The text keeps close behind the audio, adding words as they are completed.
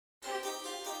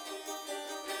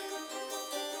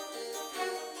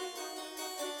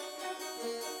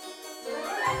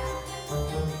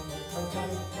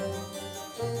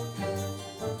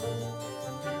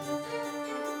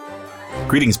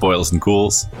Greetings, boils and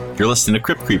ghouls. You're listening to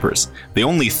Crypt Creepers, the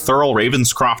only thorough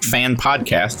Ravenscroft fan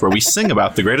podcast where we sing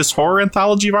about the greatest horror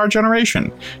anthology of our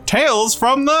generation, Tales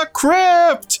from the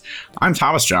Crypt. I'm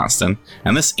Thomas Johnston,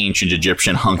 and this ancient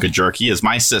Egyptian hunk of jerky is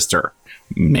my sister,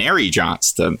 Mary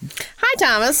Johnston. Hi,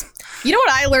 Thomas. You know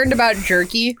what I learned about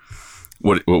jerky?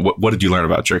 What did you learn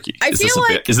about jerky? Is this a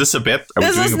bit? Is this a bit?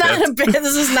 This is not a bit.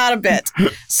 This is not a bit.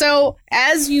 So,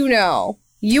 as you know,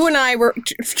 you and I were,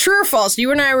 true or false,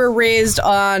 you and I were raised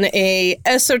on a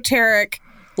esoteric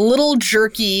little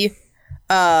jerky,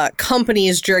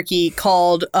 company's jerky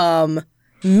called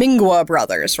Mingwa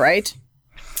Brothers, right?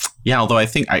 Yeah, although I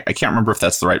think, I can't remember if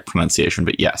that's the right pronunciation,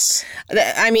 but yes.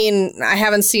 I mean, I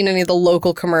haven't seen any of the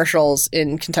local commercials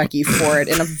in Kentucky for it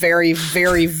in a very,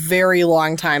 very, very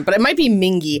long time. But it might be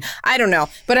Mingy. I don't know.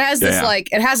 But it has this,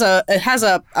 it has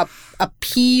a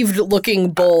peeved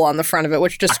looking bowl on the front of it,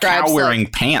 which describes... A cow wearing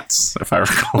pants, if I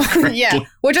recall correctly. Yeah,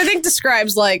 which I think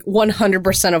describes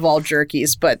 100% of all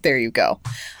jerkies, but there you go.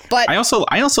 But I also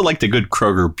liked a good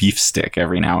Kroger beef stick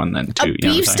every now and then too. A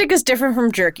beef stick is different from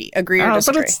jerky. Agree or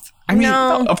disagree?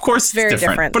 No, of course it's very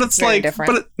different. But it's very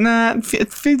different.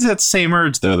 It feeds that same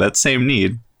urge though, that same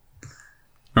need.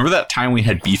 Remember that time we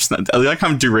had beef snuff? I like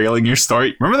I'm derailing your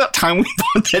story. Remember that time we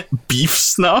bought that beef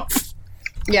snuff?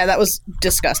 Yeah, that was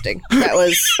disgusting. That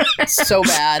was so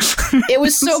bad. It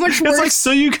was so much worse. It's like,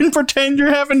 so you can pretend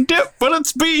you're having dip, but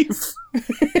it's beef.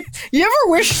 You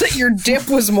ever wish that your dip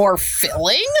was more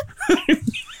filling?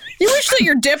 You wish that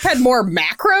your dip had more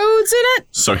macros in it?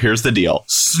 So here's the deal.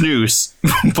 Snooze,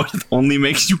 but it only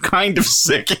makes you kind of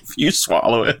sick if you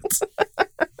swallow it.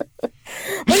 But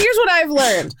here's what I've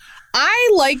learned.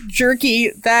 I like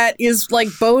jerky that is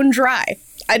bone dry.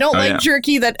 I don't like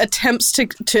jerky that attempts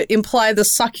to imply the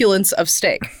succulence of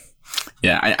steak.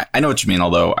 Yeah, I know what you mean,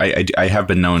 although I have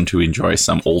been known to enjoy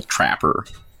some Old Trapper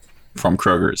from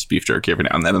Kroger's beef jerky every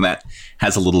now and then, and that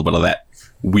has a little bit of that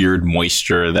weird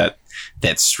moisture, that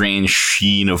strange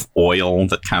sheen of oil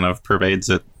that kind of pervades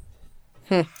it.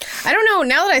 I don't know.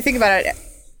 Now that I think about it,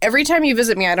 every time you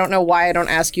visit me, I don't know why I don't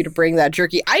ask you to bring that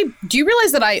jerky. Do you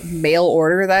realize that I mail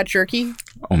order that jerky?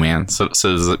 Oh, man. So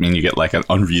does it mean you get an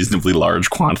unreasonably large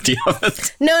quantity of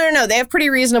it? No. They have pretty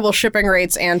reasonable shipping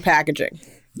rates and packaging.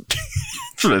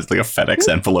 It's like a FedEx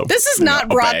envelope. This is not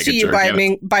brought to you by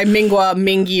Mingwa,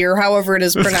 Mingy, or however it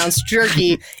is pronounced,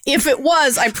 jerky. If it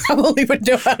was, I probably would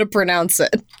know how to pronounce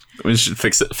it. We should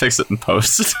fix it in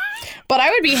post. But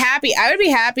I would be happy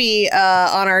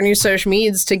on our new social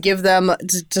medias to give them,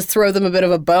 to throw them a bit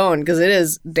of a bone, because it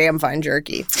is damn fine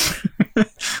jerky.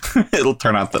 It'll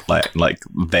turn out that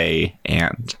they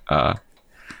and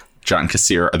John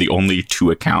Kassir are the only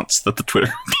two accounts that the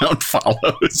Twitter account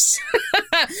follows.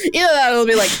 Either that or it'll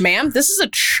be like, ma'am, this is a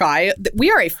child.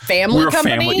 We are a family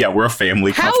company. We're a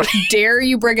family company. How dare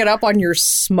you bring it up on your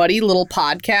smutty little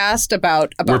podcast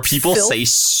about where people filth? Say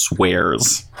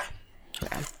swears.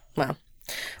 Yeah. Well,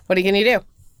 what are you going to do?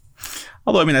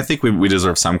 Although, I mean, I think we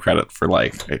deserve some credit for, I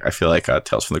feel like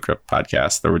Tales from the Crypt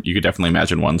podcast. You could definitely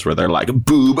imagine ones where they're like,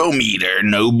 boobometer,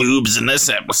 no boobs in this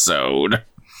episode.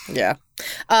 Yeah.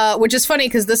 Which is funny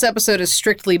because this episode is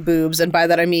strictly boobs. And by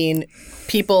that, I mean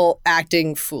people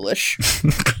acting foolish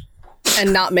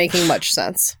and not making much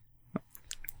sense.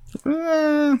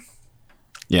 Yeah.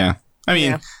 I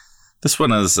mean, This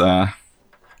one is,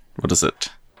 what is it?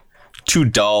 Too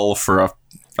dull for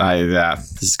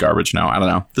this is garbage. No, I don't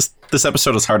know. This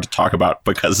episode is hard to talk about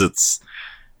because it's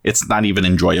not even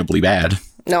enjoyably bad.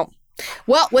 No.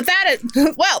 Well, with that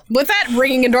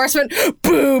ringing endorsement,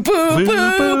 boo boo boo boo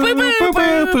boo boo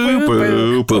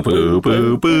boo boo boo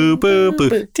boo boo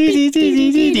boo.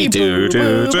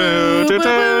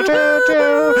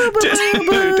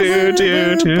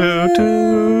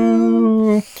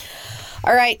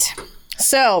 All right,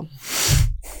 so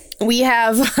we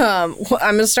have. I'm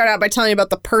going to start out by telling you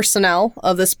about the personnel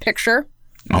of this picture.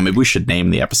 Oh, maybe we should name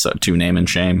the episode too. Name and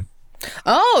shame.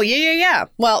 Oh, yeah.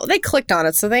 Well, they clicked on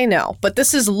it, so they know. But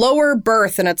this is Lower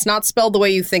Birth, and it's not spelled the way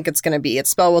you think it's going to be.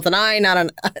 It's spelled with an I,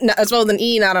 it's spelled with an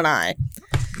E, not an I.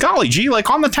 Golly gee,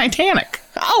 like on the Titanic.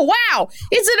 Oh, wow.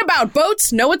 Is it about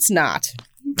boats? No, it's not.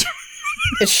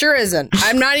 It sure isn't.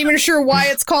 I'm not even sure why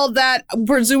it's called that.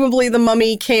 Presumably the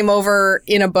mummy came over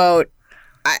in a boat.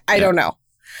 I don't know.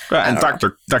 And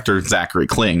Dr. Zachary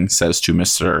Kling says to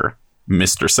Mr.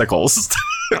 Sickles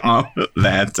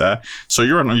that so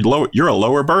you're a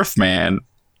lower birth man.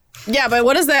 Yeah, but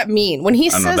what does that mean? When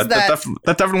he says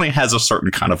that definitely has a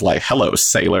certain kind of like, hello,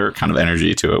 sailor kind of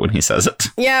energy to it when he says it.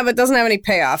 Yeah, but doesn't have any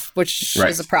payoff, which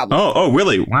is a problem. Oh,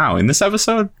 really? Wow. In this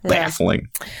episode? Yeah. Baffling.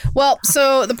 Well,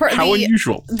 so How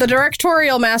unusual. The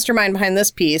directorial mastermind behind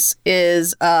this piece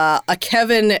is a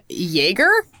Kevin Yager?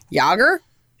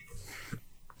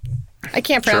 I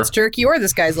can't pronounce jerky or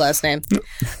this guy's last name.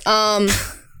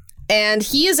 And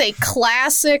he is a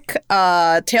classic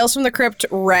Tales from the Crypt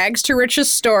rags to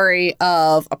riches story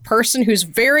of a person who's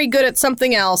very good at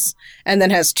something else and then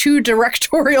has 2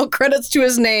 directorial credits to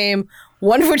his name,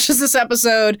 one of which is this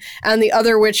episode, and the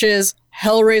other which is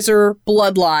Hellraiser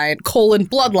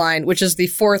Bloodline, which is the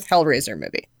 4th Hellraiser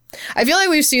movie. I feel like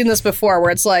we've seen this before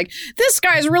where it's like, this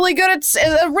guy's really good at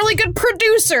a really good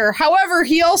producer. However,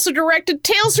 he also directed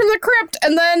Tales from the Crypt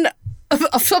and then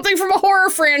something from a horror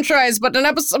franchise, but an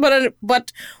episode,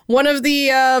 but one of the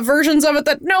versions of it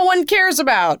that no one cares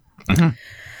about. Mm-hmm.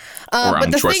 Or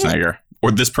Arnold Schwarzenegger.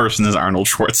 Or this person is Arnold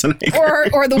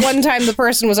Schwarzenegger. or the one time the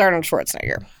person was Arnold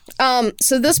Schwarzenegger.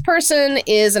 So this person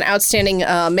is an outstanding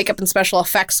makeup and special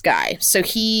effects guy. So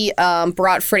he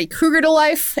brought Freddy Krueger to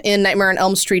life in Nightmare on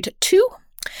Elm Street 2,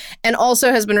 and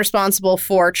also has been responsible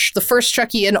for the first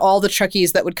Chucky and all the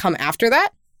Chuckies that would come after that.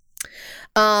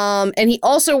 And he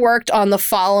also worked on the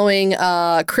following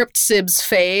Crypt Sibs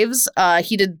faves.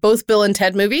 He did both Bill and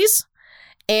Ted movies,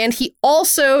 and he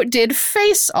also did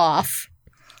Face Off,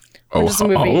 which is a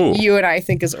movie you and I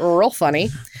think is real funny.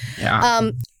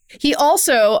 Yeah. He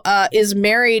also is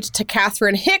married to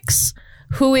Catherine Hicks,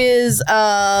 who is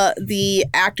the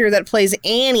actor that plays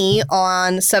Annie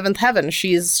on Seventh Heaven.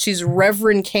 She's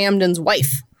Reverend Camden's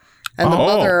wife and the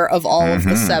mother of all of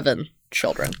the 7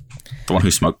 children. The one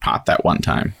who smoked pot that one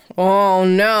time. Oh,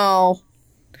 no.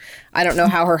 I don't know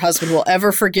how her husband will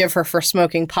ever forgive her for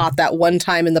smoking pot that one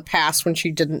time in the past when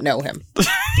she didn't know him.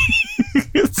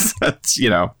 It's, you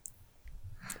know.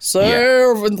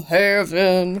 Seventh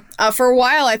Heaven. For a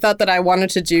while, I thought that I wanted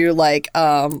to do like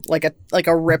a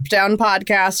rip down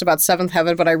podcast about Seventh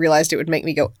Heaven, but I realized it would make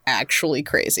me go actually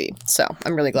crazy. So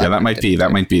I'm really glad. Yeah, that might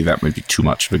be too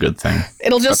much of a good thing.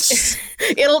 It'll just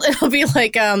it'll be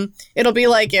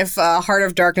like if Heart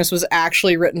of Darkness was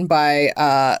actually written by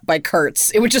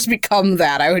Kurtz. It would just become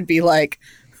that. I would be like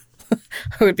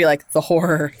the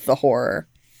horror.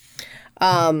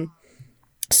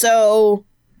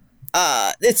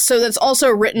 That's also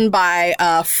written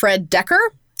by Fred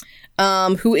Decker,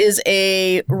 who is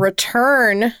a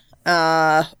return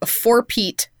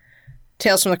four-peat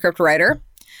Tales from the Crypt writer.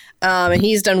 And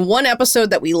he's done 1 episode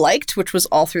that we liked, which was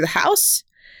All Through the House.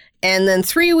 And then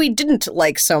 3 we didn't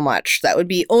like so much. That would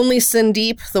be Only Sin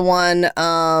Deep, the one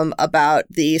about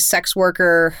the sex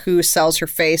worker who sells her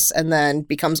face and then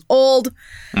becomes old.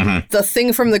 Mm-hmm. The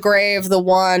Thing from the Grave, the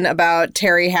one about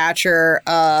Terry Hatcher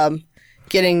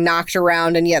getting knocked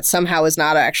around and yet somehow is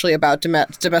not actually about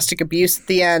domestic abuse at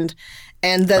the end.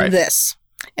 And then this.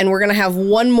 And we're going to have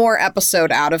 1 more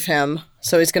episode out of him.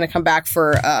 So he's going to come back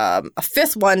for a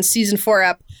 5th one, season 4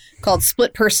 ep, called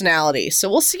Split Personality. So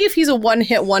we'll see if he's a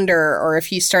one-hit wonder or if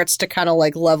he starts to kind of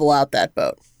like level out that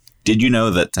boat. Did you know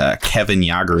that Kevin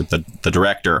Yager, the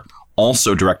director,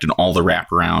 also directed all the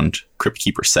wraparound Crypt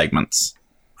Keeper segments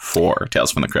for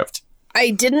Tales from the Crypt? I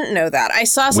didn't know that. I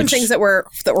saw some things that were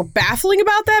baffling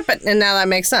about that, and now that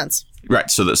makes sense.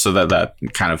 Right, so that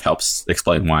kind of helps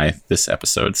explain why this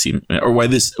episode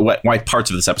why parts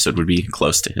of this episode would be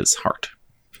close to his heart.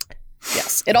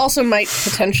 Yes, it also might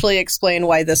potentially explain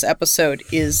why this episode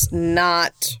is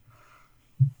not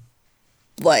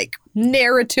like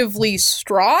narratively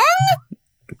strong?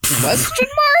 Question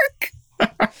mark.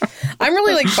 I'm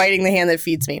really like biting the hand that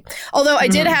feeds me. Although I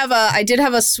did have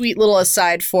a sweet little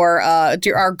aside for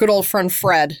our good old friend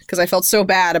Fred, because I felt so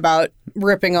bad about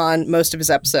ripping on most of his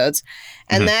episodes,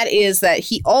 and that is that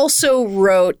he also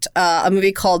wrote a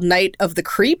movie called Night of the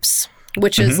Creeps,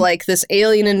 which is like this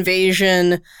alien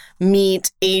invasion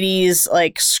meet 80s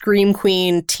like Scream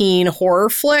Queen teen horror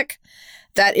flick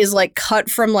that is like cut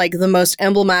from like the most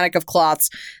emblematic of cloths,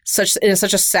 in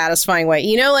such a satisfying way.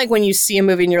 You know, like when you see a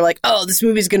movie and you're like, oh, this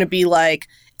movie's going to be like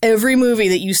every movie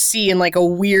that you see in like a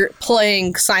weird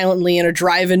playing silently in a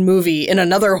drive-in movie in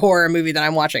another horror movie that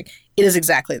I'm watching. It is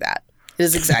exactly that. It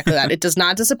is exactly that. It does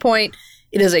not disappoint.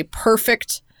 It is a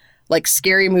perfect like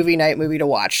scary movie night movie to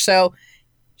watch. So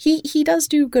he does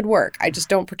do good work. I just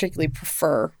don't particularly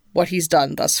prefer what he's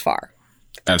done thus far.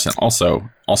 I understand.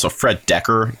 Also, Fred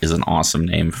Decker is an awesome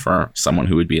name for someone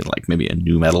who would be in like maybe a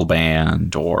nu metal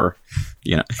band or,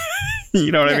 you know,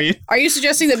 you know what I mean? Are you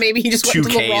suggesting that maybe he just went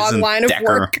to the wrong line of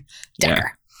work?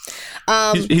 Decker.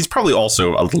 Yeah. He's probably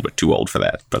also a little bit too old for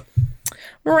that, but.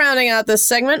 Rounding out this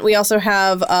segment, we also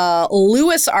have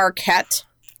Louis Arquette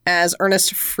as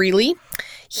Ernest Freely.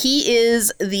 He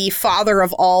is the father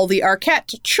of all the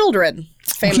Arquette children.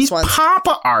 Famous ones.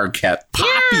 Papa Arquette.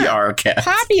 Poppy Arquette.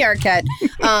 Poppy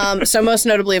Arquette. So most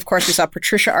notably, of course, we saw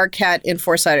Patricia Arquette in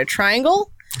Four-Sided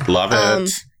Triangle. Love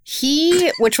it.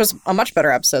 Which was a much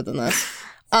better episode than this.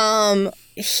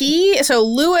 So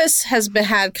Louis has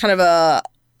had kind of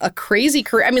a crazy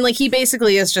career. I mean, like, he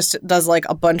basically does like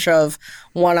a bunch of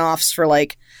one-offs for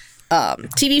like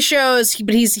TV shows,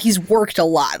 but he's worked a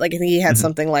lot. Like, I think he had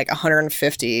something like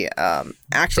 150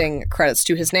 acting credits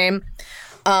to his name.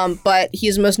 But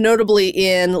he's most notably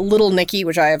in Little Nicky,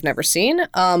 which I have never seen.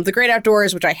 The Great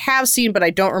Outdoors, which I have seen, but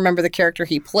I don't remember the character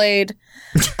he played.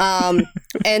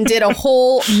 And did a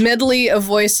whole medley of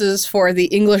voices for the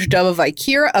English dub of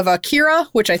Akira,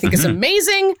 which I think is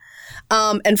amazing.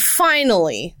 And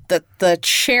finally, the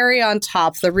cherry on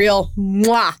top, the real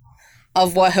mwah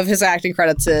of his acting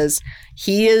credits is,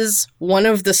 he is one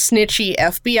of the snitchy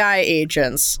FBI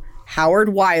agents,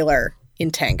 Howard Weiler,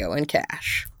 in Tango and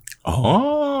Cash.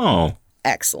 Oh,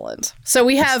 excellent. So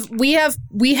we have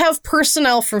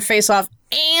personnel from Face Off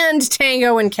and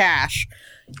Tango and Cash.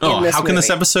 How can this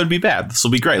episode be bad? This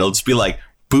will be great. It'll just be like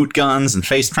boot guns and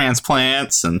face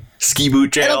transplants and ski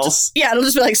boot jails. It'll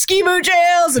just be like ski boot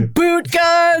jails and boot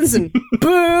guns and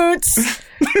boots.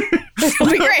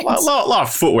 It'll be great. A lot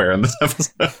of footwear in this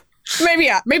episode.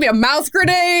 Maybe a mouth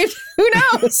grenade. Who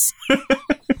knows?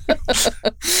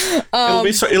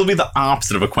 It'll be the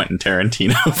opposite of a Quentin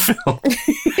Tarantino film.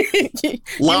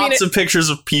 Lots of pictures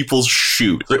of people's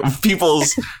shoes,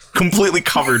 people's completely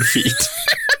covered feet.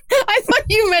 I thought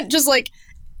you meant just like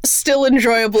still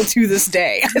enjoyable to this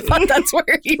day. I thought that's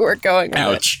where you were going with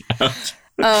Ouch.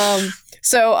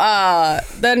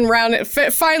 Then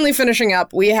finally finishing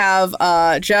up, we have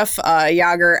Jeff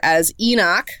Yager as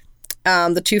Enoch,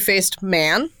 the two-faced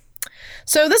man.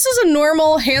 So this is a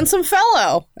normal, handsome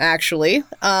fellow, actually.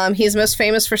 He's most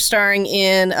famous for starring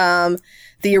in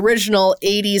the original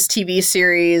 80s TV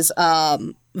series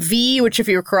V, which, if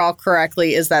you recall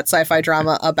correctly, is that sci-fi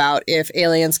drama about if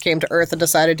aliens came to Earth and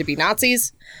decided to be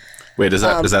Nazis. Wait, is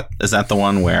that the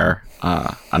one where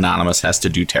Anonymous has to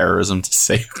do terrorism to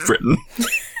save Britain?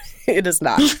 It is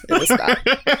not. It is not.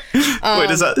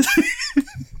 Wait, is that?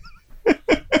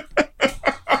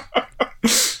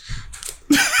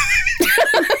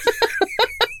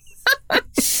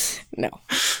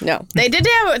 No. They did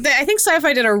have. I think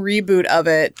Sci-Fi did a reboot of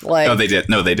it. Like, no, they did.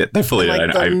 They fully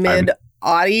did. Like the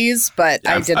mid-aughties, but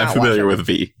I did not watch it. I'm familiar with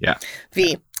V. Yeah.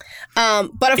 V.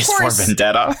 But of it's course, for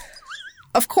Vendetta.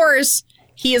 Of course,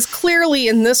 he is clearly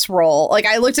in this role. Like,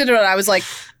 I looked at it and I was like,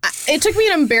 it took me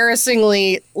an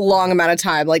embarrassingly long amount of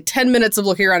time, like 10 minutes of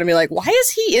looking around and be like, why is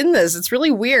he in this? It's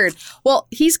really weird. Well,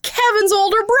 he's Kevin's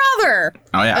older brother.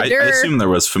 Oh yeah, I assume there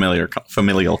was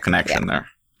familial connection there.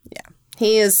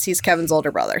 He's Kevin's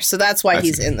older brother. So that's why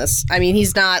he's in this. I mean,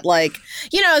 he's not like,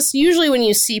 it's usually when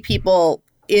you see people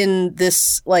in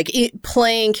this, like,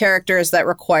 playing characters that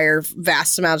require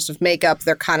vast amounts of makeup,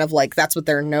 they're kind of like, that's what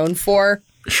they're known for.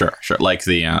 Sure. Like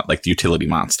the utility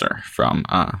monster from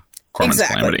Corman's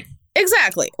Calamity.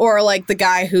 Exactly. Or like the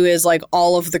guy who is like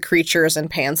all of the creatures in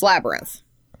Pan's Labyrinth.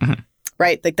 Mm-hmm.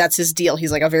 Right? Like, that's his deal.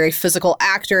 He's like a very physical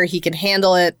actor. He can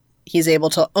handle it. He's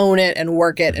able to own it and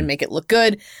work it and make it look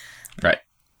good. Right.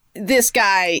 This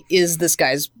guy is this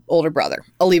guy's older brother.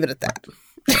 I'll leave it at that.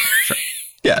 Sure.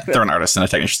 Yeah, they're an artist and a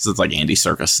technician. It's like Andy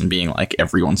Serkis and being like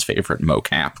everyone's favorite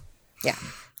mocap. Yeah.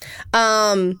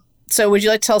 So would you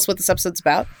like to tell us what this episode's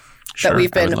about? Sure,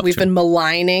 that we've been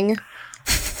maligning.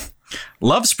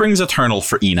 Love springs eternal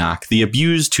for Enoch, the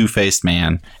abused two-faced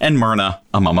man, and Myrna,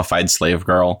 a mummified slave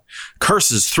girl.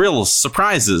 Curses, thrills,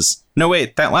 surprises. No,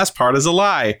 wait, that last part is a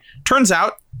lie. Turns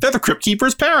out they're the Crypt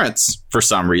Keeper's parents, for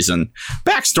some reason.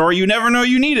 Backstory you never know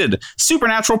you needed.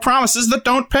 Supernatural promises that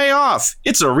don't pay off.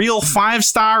 It's a real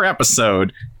 5-star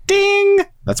episode. Ding!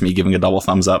 That's me giving a double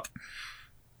thumbs up.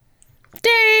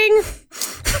 Ding!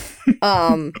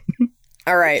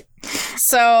 All right.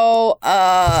 So,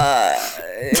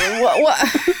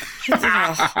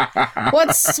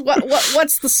 what's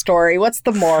the story? What's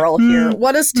the moral here?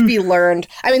 What is to be learned?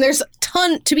 I mean, there's a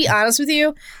ton, to be honest with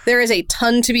you, there is a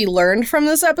ton to be learned from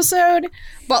this episode,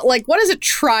 but like, what is it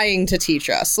trying to teach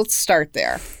us? Let's start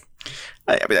there.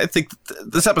 I think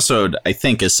this episode,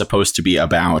 is supposed to be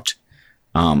about,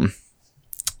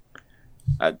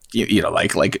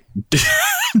 like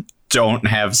don't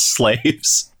have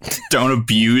slaves, don't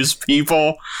abuse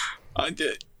people.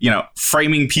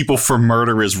 framing people for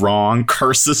murder is wrong.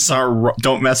 Curses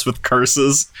don't mess with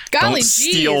curses. Golly, don't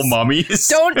steal mummies.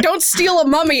 Don't steal a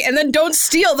mummy, and then don't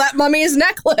steal that mummy's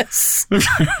necklace.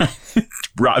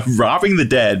 Robbing the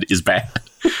dead is bad.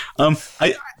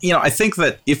 I think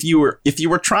that if you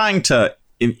were trying to,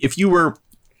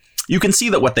 you can see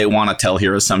that what they want to tell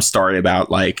here is some story about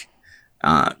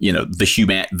that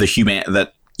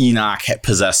Enoch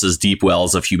possesses deep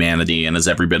wells of humanity and is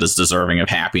every bit as deserving of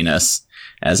happiness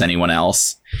as anyone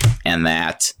else, and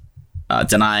that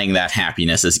denying that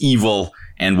happiness is evil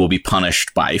and will be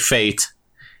punished by fate.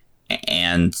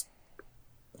 And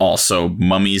also,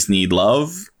 mummies need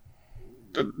love.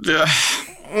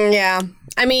 Yeah.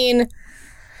 I mean,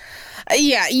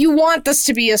 yeah, you want this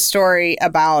to be a story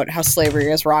about how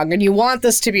slavery is wrong, and you want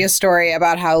this to be a story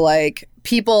about how,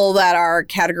 people that are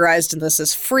categorized in this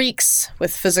as freaks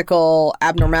with physical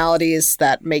abnormalities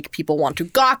that make people want to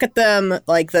gawk at them,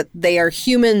 that they are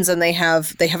humans and they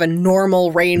have a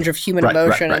normal range of human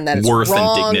emotion, and that it's worth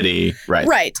wrong. And dignity,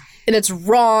 right, and it's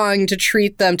wrong to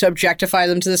treat them, to objectify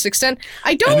them to this extent.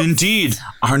 And indeed,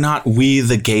 are not we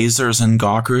the gazers and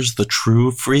gawkers the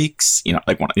true freaks? Yeah,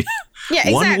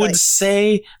 exactly. One would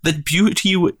say that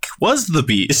beauty was the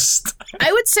beast.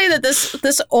 I would say that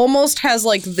this almost has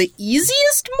the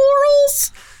easiest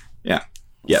morals. Yeah.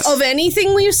 Yes. Of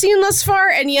anything we've seen thus far,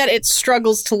 and yet it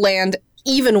struggles to land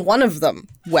even one of them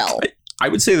well. I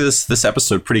would say this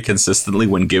episode pretty consistently,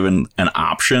 when given an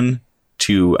option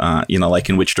to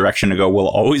in which direction to go, will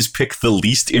always pick the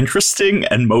least interesting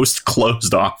and most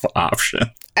closed off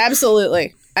option.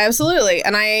 Absolutely.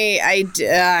 And I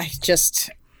just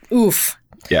oof.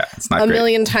 Yeah, it's not great. A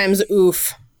million times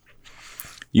oof.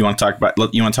 You want to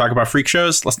talk about freak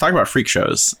shows? Let's talk about freak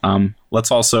shows.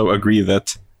 Let's also agree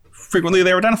that frequently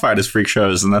they're identified as freak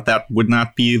shows, and that would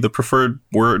not be the preferred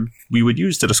word we would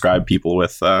use to describe people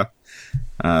with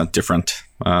different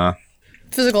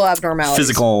physical abnormalities,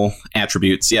 physical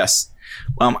attributes. Yes.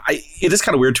 It is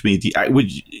kind of weird to me. I would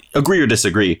agree or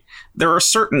disagree. There are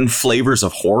certain flavors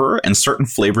of horror and certain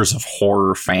flavors of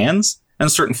horror fans,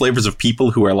 and certain flavors of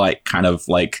people who are kind of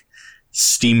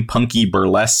steampunky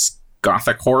burlesque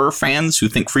gothic horror fans who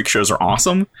think freak shows are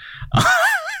awesome.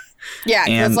 Yeah,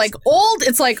 and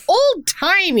it's old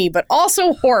timey, but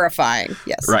also horrifying.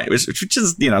 Yes, right. Which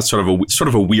is sort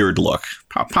of a weird look,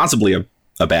 possibly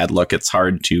a bad look. It's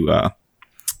hard to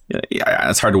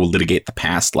litigate the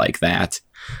past like that.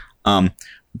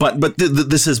 But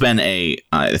this has been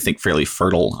I think fairly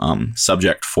fertile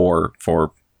subject for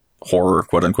horror,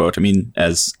 quote unquote. I mean,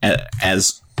 as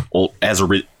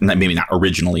maybe not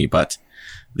originally, but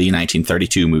the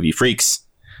 1932 movie Freaks,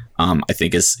 I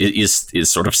think is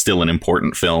sort of still an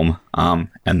important film. And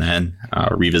then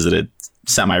revisited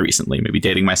semi-recently, maybe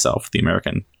dating myself, the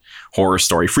American Horror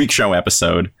Story Freak Show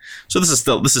episode. So this is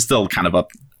still kind of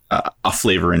a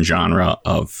flavor and genre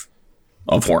of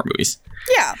horror movies.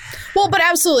 Yeah, well, but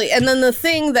absolutely. And then the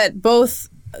thing that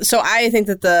so I think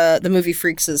that the movie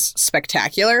Freaks is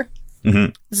spectacular.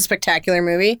 Mm-hmm. It's a spectacular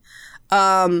movie.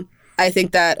 I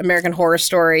think that American Horror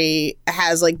Story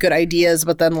has good ideas,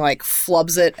 but then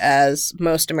flubs it, as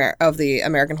most of the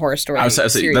American Horror Story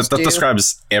series that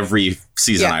describes every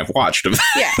season I've watched of that.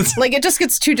 Yeah, it just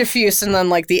gets too diffuse, and then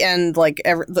the end,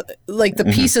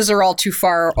 the pieces are all too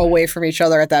far away from each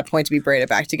other at that point to be braided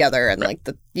back together, and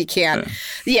you can't.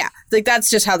 Yeah,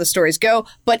 that's just how the stories go.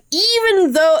 But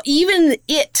even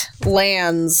it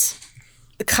lands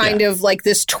kind of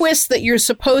this twist that you're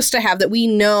supposed to have, that we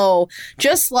know,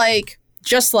 just like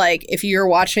if you're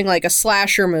watching a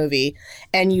slasher movie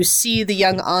and you see the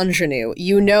young ingenue,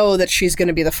 you know that she's going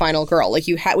to be the final girl.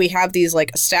 We have these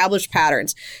established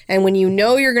patterns, and when you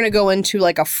know you're going to go into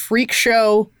a freak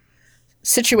show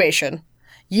situation,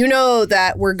 you know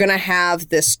that we're going to have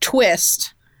this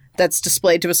twist that's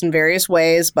displayed to us in various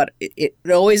ways, but it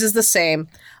always is the same.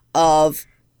 Of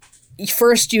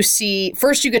First, you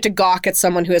get to gawk at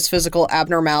someone who has physical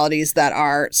abnormalities that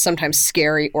are sometimes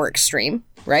scary or extreme,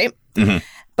 right? Mm-hmm.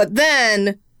 But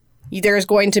then there's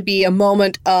going to be a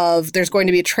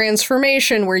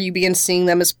transformation where you begin seeing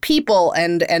them as people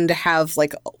and have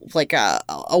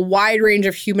a wide range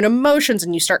of human emotions,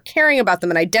 and you start caring about them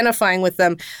and identifying with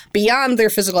them beyond their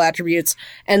physical attributes.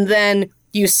 And then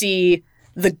you see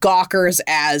the gawkers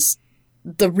as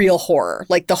the real horror.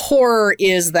 The horror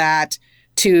is that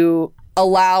to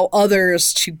allow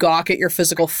others to gawk at your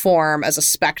physical form as a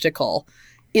spectacle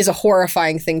is a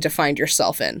horrifying thing to find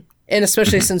yourself in. And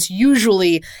especially since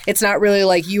usually it's not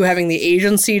really you having the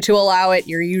agency to allow it.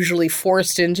 You're usually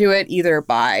forced into it either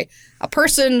by a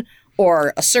person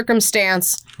or a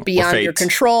circumstance beyond your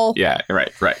control. Yeah,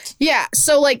 right. Yeah,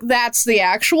 so like that's the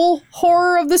actual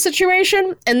horror of the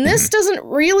situation, and this doesn't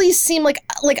really seem like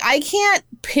I can't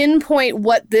pinpoint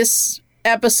what this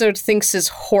episode thinks is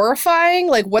horrifying,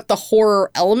 like what the horror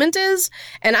element is,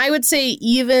 and I would say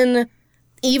even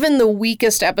the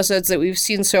weakest episodes that we've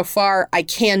seen so far, I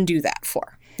can do that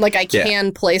for. Like I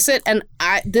can place it, and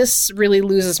this really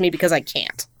loses me because I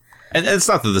can't. And it's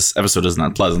not that this episode isn't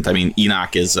unpleasant. I mean,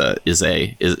 Enoch is a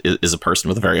person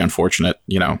with a very unfortunate,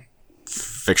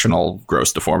 fictional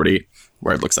gross deformity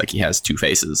where it looks like he has two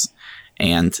faces,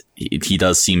 and he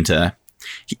does seem to.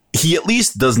 He at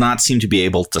least does not seem to be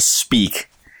able to speak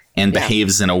and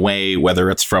behaves in a way, whether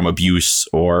it's from abuse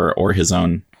or his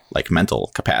own like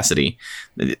mental capacity.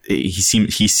 He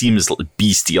seems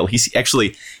bestial.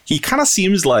 He kind of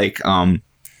seems like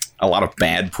a lot of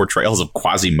bad portrayals of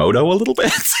Quasimodo a little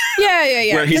bit.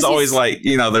 Yeah. Where he's always like,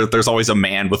 there's always a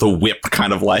man with a whip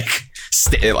kind of like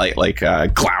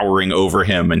glowering over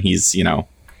him, and he's,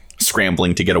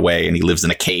 scrambling to get away, and he lives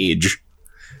in a cage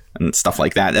and stuff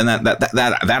like that. And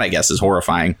that I guess is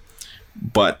horrifying.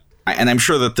 But I'm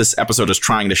sure that this episode is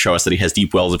trying to show us that he has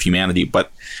deep wells of humanity.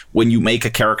 But when you make a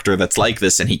character that's like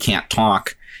this and he can't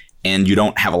talk and you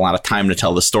don't have a lot of time to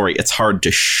tell the story, it's hard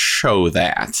to show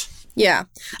that. Yeah.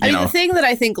 I mean, the thing that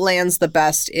I think lands the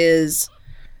best is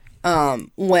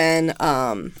when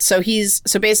so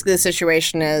basically the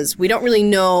situation is we don't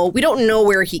know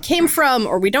where he came from,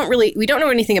 or we don't know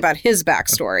anything about his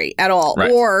backstory at all,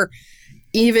 right. Or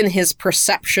even his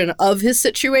perception of his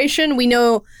situation. We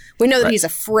know that he's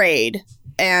afraid,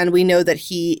 and we know that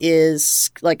he is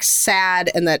like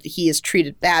sad and that he is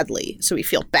treated badly. So we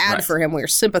feel bad for him. We're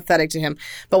sympathetic to him,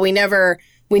 but we never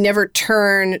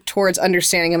turn towards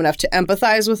understanding him enough to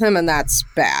empathize with him, and that's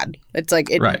bad. It's like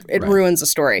it ruins the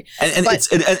story. And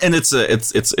it's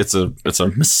a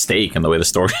mistake in the way the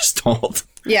story is told.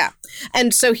 Yeah.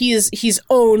 And so he's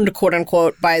owned, quote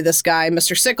unquote, by this guy,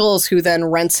 Mr. Sickles, who then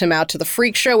rents him out to the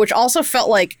freak show, which also felt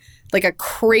like a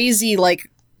crazy, like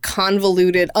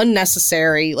convoluted,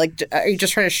 unnecessary, like, are you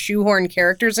just trying to shoehorn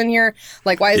characters in here?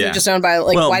 Like, why is it just owned by,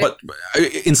 like, but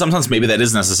in some sense, maybe that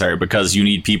is necessary because you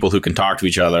need people who can talk to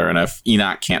each other. And if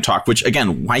Enoch can't talk, which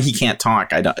again, why he can't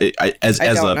talk, I don't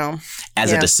know.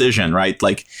 As a decision, right?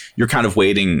 Like, you're kind of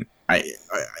waiting.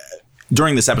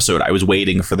 During this episode, I was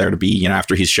waiting for there to be,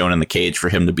 after he's shown in the cage, for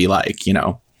him to be like,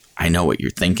 I know what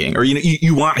you're thinking, or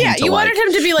you want him to, you wanted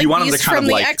him to be like, you want him to kind of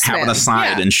like X-Men. have an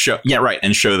aside and show,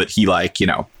 and show that he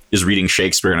is reading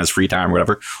Shakespeare in his free time or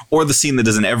whatever, or the scene that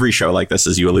is in every show like this,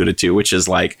 as you alluded to, which is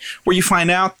like where you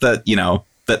find out that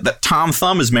that Tom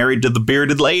Thumb is married to the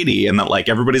bearded lady, and that like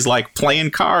everybody's like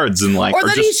playing cards and like, or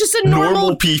that he's just a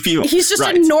normal people. He's just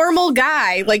a normal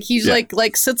guy. Like he's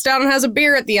like sits down and has a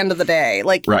beer at the end of the day.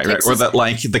 Like right. Or that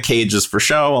like the cage is for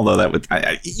show, although that would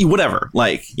whatever.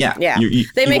 Like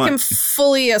they make him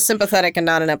fully a sympathetic and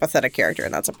not an empathetic character,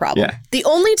 and that's a problem. Yeah. The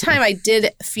only time I did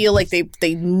feel like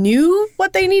they knew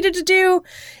what they needed to do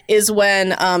is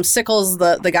when Sickles,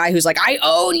 the guy who's like, I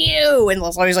own you, and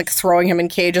he's like throwing him in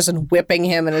cages and whipping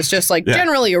him, and it's just like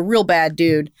generally a real bad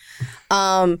dude,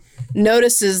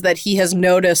 notices that he has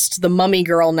noticed the mummy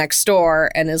girl next door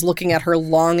and is looking at her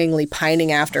longingly,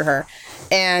 pining after her,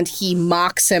 and he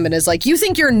mocks him and is like, you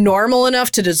think you're normal enough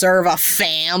to deserve a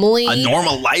family? A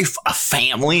normal life? A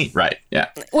family? Right, yeah.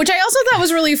 Which I also thought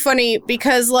was really funny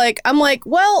because like, I'm like,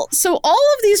 well, so all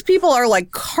of these people are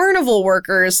like carnival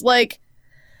workers, like,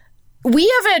 we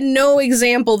have had no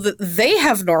example that they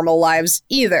have normal lives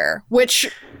either, which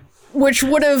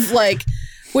would have like,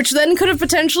 which then could have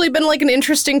potentially been like an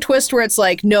interesting twist where it's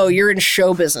like, no, you're in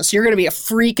show business. You're going to be a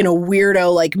freak and a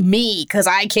weirdo like me because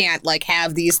I can't like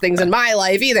have these things in my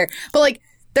life either. But like,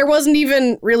 there wasn't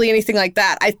even really anything like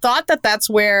that. I thought that that's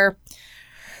where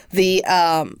the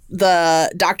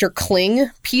Dr. Kling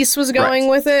piece was going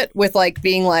with it, with like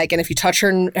being like, and if you touch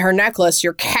her necklace,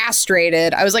 you're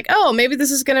castrated. I was like, oh, maybe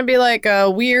this is going to be like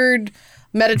a weird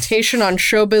meditation on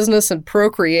show business and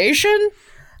procreation.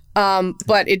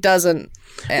 But it doesn't.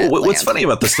 What's funny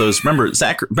about this, though, is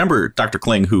remember Dr.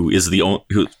 Kling, who is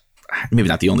maybe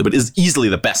not the only, but is easily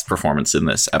the best performance in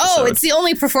this episode. Oh, it's the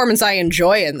only performance I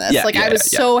enjoy in this. I was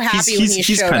so happy when he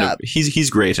showed up. He's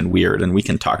great and weird, and we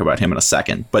can talk about him in a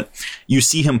second. But you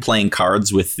see him playing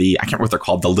cards with I can't remember what they're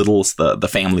called, the Littles, the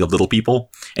family of little people.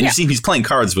 And you see he's playing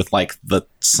cards with like the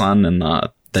son and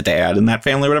the dad in that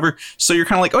family or whatever. So you're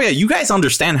kind of like, oh yeah, you guys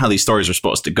understand how these stories are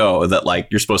supposed to go, that like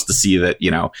you're supposed to see that,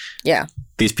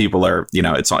 these people are,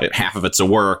 it's half of it's a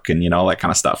work and, all that kind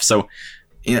of stuff. So,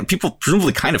 people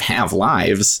presumably kind of have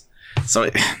lives. So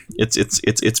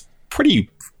it's pretty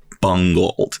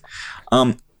bungled.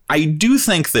 I do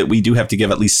think that we do have to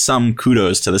give at least some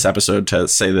kudos to this episode to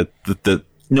say that the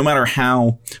no matter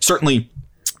how, certainly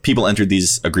people entered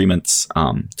these agreements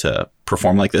to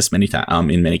perform like this many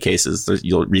times. In many cases,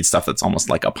 you'll read stuff that's almost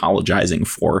like apologizing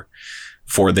for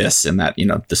this, and that,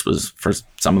 this was for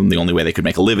some of them the only way they could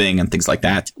make a living and things like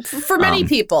that. For many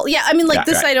people. Yeah. I mean,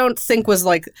 this right. I don't think was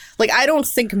like I don't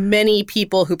think many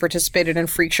people who participated in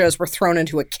freak shows were thrown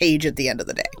into a cage at the end of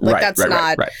the day. Like, right, that's right,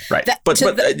 not. Right. But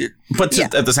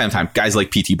at the same time, guys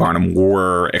like P.T. Barnum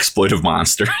were exploitive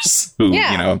monsters who,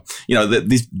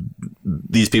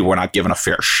 these people were not given a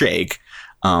fair shake.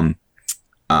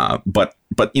 But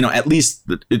at least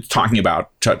talking about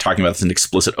this in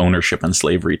explicit ownership and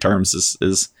slavery terms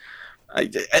is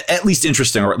at least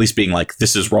interesting, or at least being like,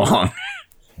 this is wrong.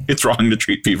 It's wrong to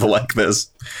treat people like this.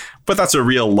 But that's a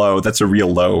real low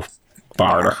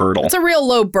bar to hurdle. It's a real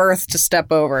low berth to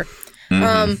step over.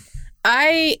 Mm-hmm.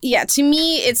 To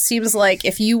me, it seems like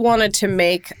if you wanted to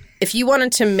make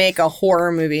a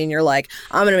horror movie and you're like,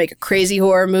 I'm going to make a crazy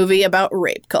horror movie about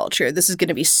rape culture, this is going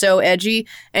to be so edgy,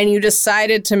 and you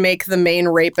decided to make the main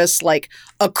rapist like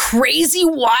a crazy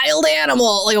wild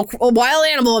animal, like a wild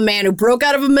animal, a man who broke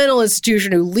out of a mental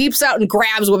institution, who leaps out and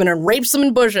grabs women and rapes them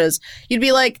in bushes, you'd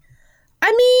be like,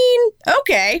 I mean,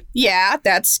 okay, yeah,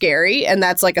 that's scary, and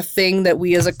that's like a thing that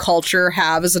we as a culture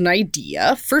have as an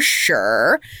idea, for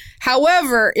sure.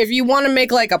 However, if you want to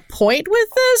make like a point with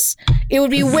this, it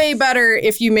would be way better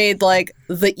if you made like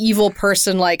the evil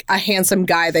person like a handsome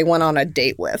guy they went on a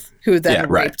date with who then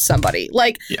raped somebody.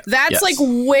 Like, that's like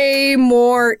way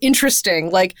more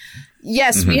interesting. Like,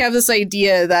 yes, we have this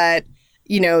idea that,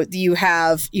 you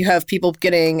have people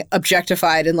getting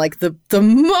objectified in like the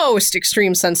most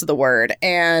extreme sense of the word,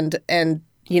 and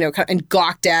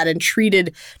gawked at and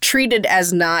treated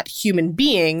as not human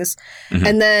beings.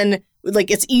 And then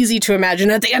like, it's easy to imagine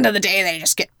at the end of the day they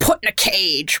just get put in a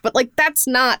cage, but like, that's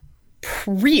not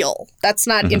real. That's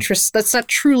not that's not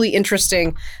truly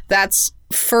interesting. That's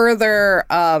further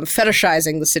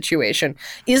fetishizing the situation.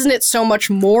 Isn't it so much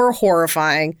more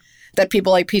horrifying that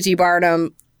people like P.T.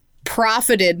 Barnum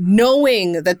profited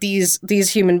knowing that these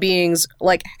human beings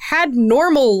like had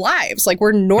normal lives, like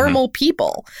were normal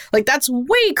people? Like, that's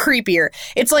way creepier.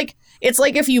 It's like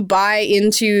if you buy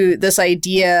into this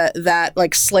idea that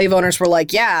like slave owners were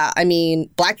like, yeah, I mean,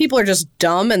 black people are just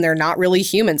dumb and they're not really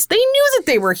humans. They knew that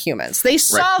they were humans. They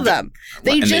saw them.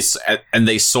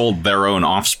 They sold their own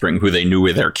offspring, who they knew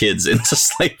were their kids, into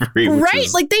slavery.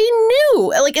 Right. Like, they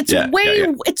knew. Like, it's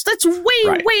that's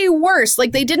way worse.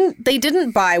 Like, they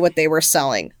didn't buy what they were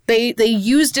selling. They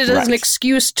used it as an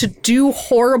excuse to do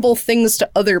horrible things to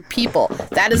other people.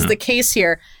 That is the case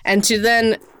here. And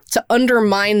to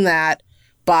undermine that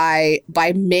by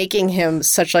making him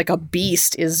such like a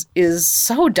beast is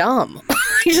so dumb.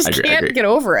 You just can't get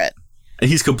over it. And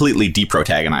he's completely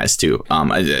deprotagonized too,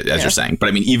 as you're saying. But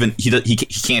I mean, even he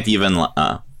can't even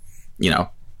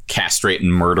castrate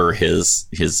and murder his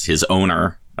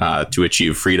owner to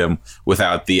achieve freedom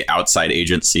without the outside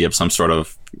agency of some sort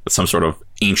of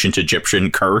ancient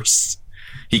Egyptian curse.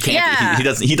 He can't.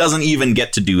 Yeah. He doesn't even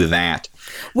get to do that.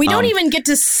 We don't even get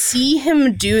to see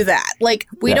him do that. Like,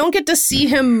 we don't get to see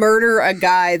him murder a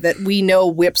guy that we know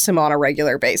whips him on a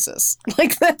regular basis.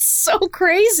 Like, that's so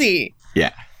crazy.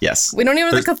 Yeah. Yes. We don't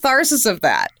even have the catharsis of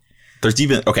that. There's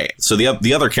even so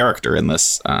the other character in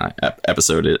this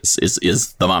episode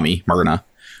is the mummy, Myrna,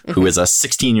 who is a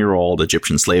 16-year-old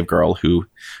Egyptian slave girl who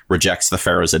rejects the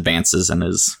pharaoh's advances and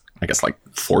is, I guess, like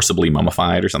forcibly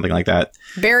mummified or something like that.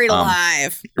 Buried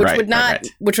alive,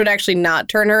 which would actually not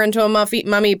turn her into a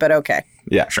mummy, but okay.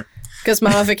 Yeah, sure. Because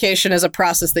mummification is a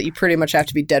process that you pretty much have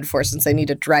to be dead for, since they need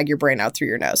to drag your brain out through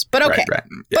your nose. But okay. Right.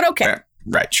 Yeah, but okay.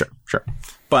 Right, sure.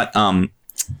 But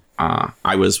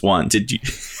I was one. Did you?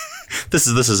 This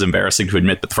is embarrassing to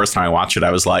admit, but the first time I watched it,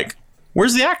 I was like,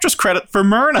 "Where's the actress credit for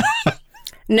Myrna?"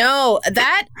 No,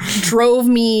 that drove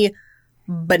me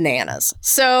bananas.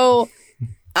 So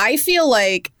I feel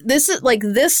like this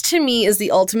to me is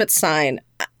the ultimate sign.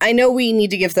 I know we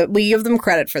give them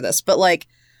credit for this, but like,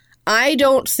 I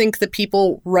don't think the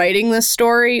people writing this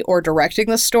story or directing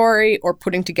this story or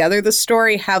putting together this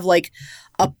story have like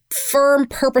a firm,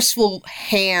 purposeful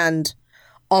hand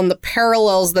on the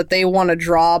parallels that they want to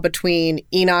draw between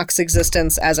Enoch's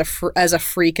existence as a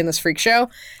freak in this freak show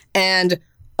and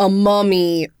a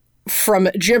mummy from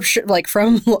Egyptian, like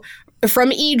from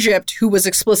Egypt, who was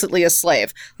explicitly a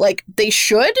slave. Like, they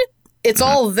should. It's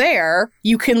all there.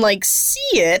 You can like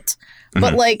see it,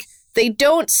 but like, they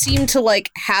don't seem to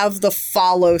like have the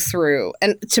follow through,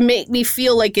 and to make me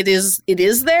feel like it is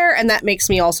there, and that makes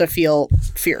me also feel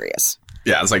furious.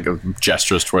 Yeah, it's like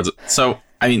gestures towards it. So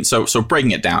I mean, so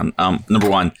breaking it down. Number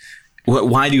one,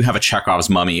 why do you have a Chekhov's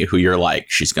mummy who you're like,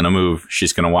 she's going to move,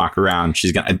 she's going to walk around,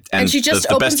 she's going to, and she just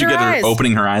the best you get eyes. her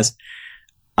opening her eyes.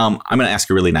 I'm going to ask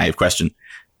a really naive question.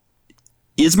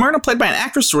 Is Myrna played by an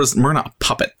actress or is Myrna a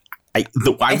puppet? I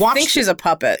think she's a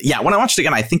puppet. Yeah, when I watched it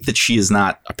again, I think that she is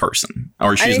not a person,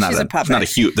 or she's not a puppet.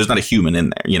 There's not a human in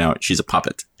there. You know, she's a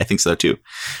puppet. I think so too.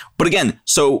 But again,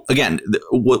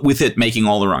 with it making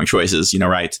all the wrong choices, you know,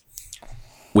 right?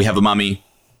 We have a mummy.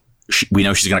 We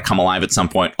know she's going to come alive at some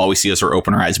point. All we see is her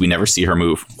open her eyes. We never see her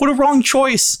move. What a wrong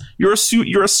choice! You're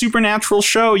a supernatural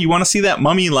show. You want to see that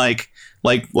mummy like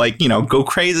you know, go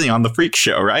crazy on the freak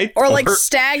show, right? Or like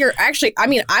stagger. Actually, I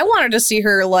mean, I wanted to see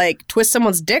her like twist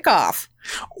someone's dick off.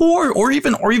 Or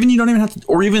even you don't even have to,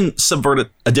 or even subvert it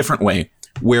a different way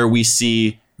where we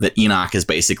see that Enoch is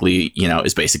basically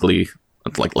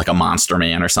like a monster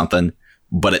man or something.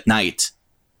 But at night,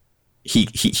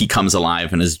 he comes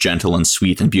alive and is gentle and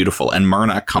sweet and beautiful. And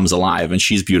Myrna comes alive and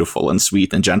she's beautiful and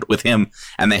sweet and gentle with him.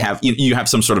 And they have, you have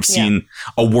some sort of scene,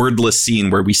 a wordless scene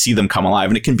where we see them come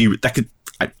alive. And it can be,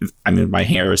 I mean, my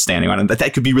hair is standing on it.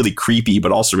 That could be really creepy,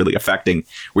 but also really affecting,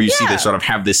 where you see they sort of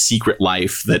have this secret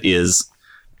life that is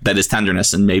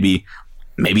tenderness. And maybe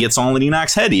it's all in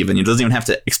Enoch's head even. It doesn't even have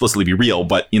to explicitly be real,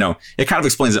 but, you know, it kind of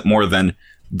explains it more than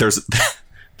there's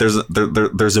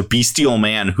a bestial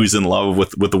man who's in love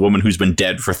with a woman who's been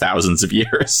dead for thousands of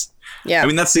years. Yeah. I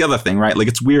mean, that's the other thing, right? Like,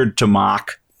 it's weird to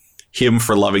mock him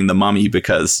for loving the mummy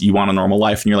because you want a normal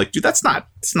life. And you're like, dude, it's not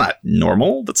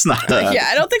normal. That's not. Yeah,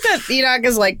 I don't think that Enoch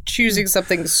is like choosing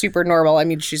something super normal. I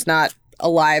mean, she's not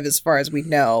alive as far as we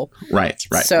know. Right.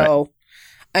 So,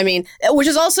 I mean, which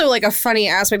is also like a funny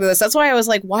aspect of this. That's why I was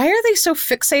like, why are they so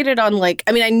fixated on like,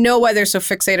 I mean, I know why they're so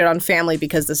fixated on family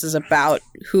because this is about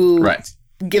who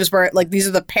gives birth, like these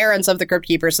are the parents of the Crypt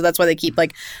Keeper, so that's why they keep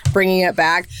like bringing it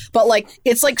back. But like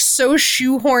it's like so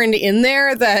shoehorned in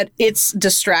there that it's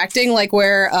distracting. Like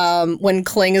where when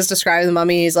Kling is describing the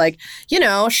mummy, he's like, you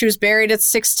know, she was buried at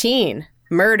 16,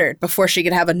 murdered before she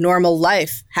could have a normal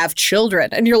life, have children,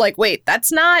 and you're like, wait,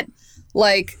 that's not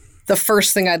like the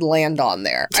first thing I'd land on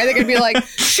there. I think I'd be like,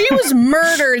 she was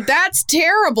murdered. That's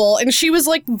terrible. And she was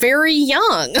like very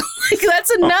young. Like that's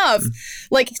enough.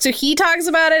 Like, so he talks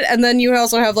about it. And then you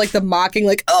also have like the mocking,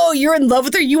 like, oh, you're in love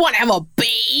with her. You want to have a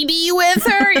baby with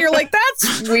her. You're like,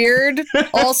 that's weird.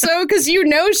 Also, because you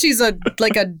know, she's a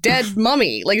dead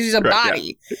mummy. Like she's a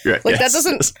body. Yeah. Like that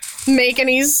doesn't make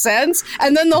any sense.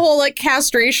 And then the whole like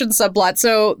castration subplot.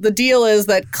 So the deal is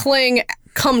that Kling,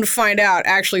 come to find out,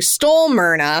 actually stole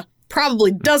Myrna,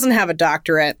 probably doesn't have a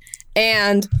doctorate,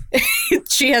 and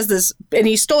she has this, and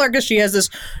he stole her because she has this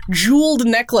jeweled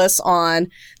necklace on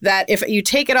that if you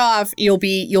take it off, you'll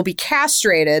be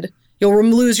castrated, you'll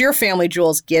lose your family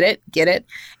jewels. Get it?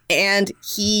 And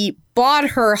he bought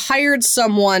her, hired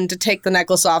someone to take the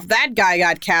necklace off. That guy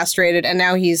got castrated, and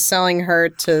now he's selling her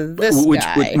to this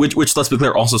guy. Which, let's be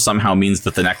clear, also somehow means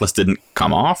that the necklace didn't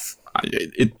come off.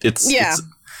 It's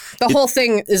the whole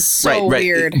thing is so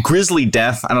weird. Grisly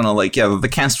death. I don't know. Like, yeah, the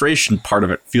castration part of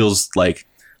it feels like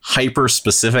hyper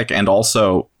specific and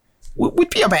also would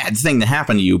be a bad thing to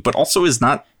happen to you, but also is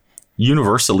not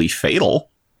universally fatal.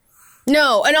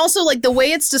 No. And also like the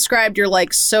way it's described, you're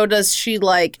like, so does she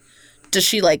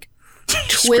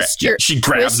twist your, she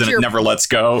grabs and it never lets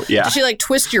go. Yeah. Does she like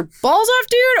twist your balls off,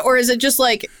 dude? Or is it just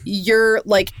like your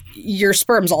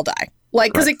sperms all die?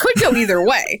 Like, because it could go either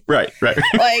way. Right. Like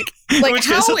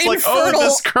how it's infertile. Like, oh,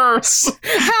 this curse.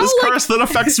 Curse that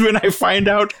affects me, and I find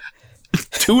out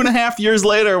 2.5 years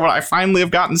later when I finally have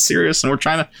gotten serious and we're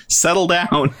trying to settle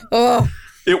down. Oh,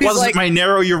 it wasn't my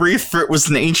narrow urethra. It was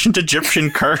an ancient Egyptian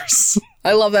curse.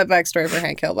 I love that backstory for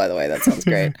Hank Hill, by the way. That sounds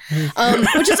great. And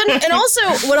also,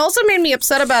 what also made me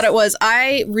upset about it was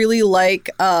I really like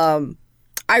the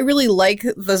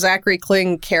Zachary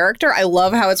Kling character. I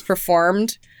love how it's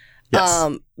performed.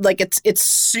 Yes. Like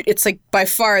it's like by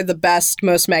far the best,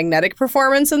 most magnetic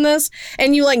performance in this,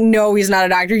 and you like know he's not a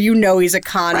doctor, you know he's a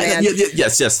con man.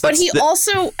 Yes. But he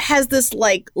also has this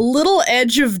like little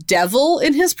edge of devil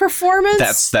in his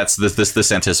performance.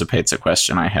 This anticipates a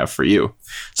question I have for you.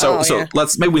 So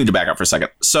maybe we need to back up for a second.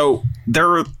 So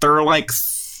there are like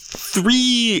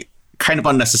 3 kind of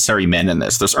unnecessary men in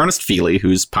this. There's Ernest Feely,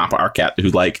 who's Papa Arquette,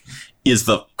 who like is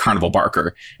the Carnival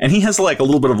Barker, and he has like a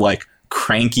little bit of like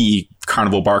cranky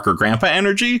Carnival Barker grandpa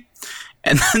energy.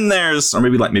 And then there's, or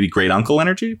maybe great uncle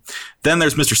energy. Then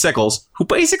there's Mr. Sickles, who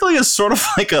basically is sort of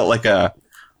like a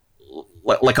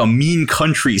mean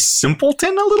country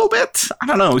simpleton a little bit. I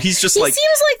don't know. He's just he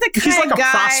seems like the kind of guy,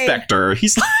 a prospector.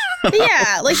 He's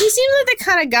yeah, like he seems like the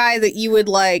kind of guy that you would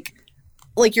like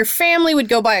like your family would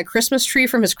go buy a Christmas tree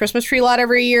from his Christmas tree lot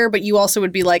every year, but you also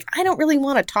would be like, I don't really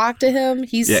want to talk to him.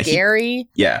 He's scary.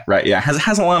 Right. Yeah.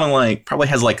 Has a lot of like, probably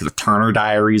has like the Turner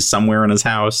Diaries somewhere in his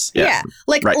house. Yeah.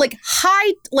 Like a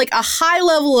high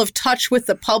level of touch with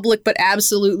the public, but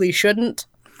absolutely shouldn't.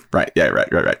 Right. Yeah.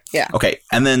 Right. Yeah. Okay.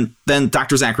 And then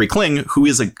Dr. Zachary Kling, who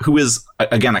is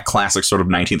again a classic sort of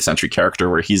 19th century character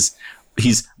where he's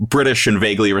British and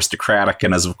vaguely aristocratic,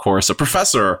 and is of course a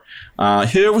professor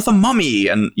here with a mummy,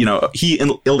 and he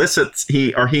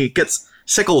gets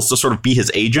Sickles to sort of be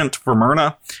his agent for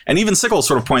Myrna, and even Sickles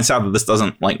sort of points out that this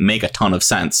doesn't like make a ton of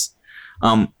sense,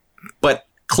 but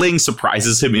Kling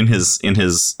surprises him in his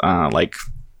like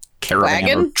caravan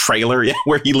wagon? or trailer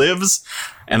where he lives,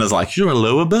 and is like, you're a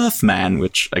lower berth man,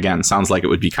 which again sounds like it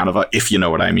would be kind of a, if you know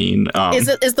what I mean. Is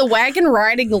the wagon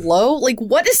riding low? Like,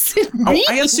 what does it mean?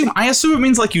 I assume it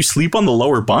means like you sleep on the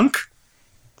lower bunk.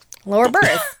 Lower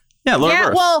berth. Yeah, lower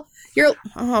berth. Well, you're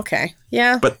okay.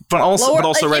 Yeah. But also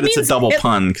right, it's a double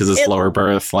pun because it's lower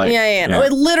berth. Like No,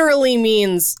 it literally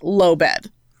means low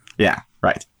bed. Yeah,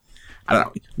 right. I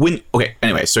don't know.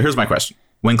 Anyway, so here's my question.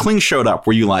 When Kling showed up,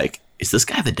 were you like, is this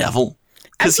guy the devil?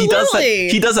 Because he does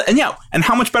that. And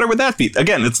how much better would that be?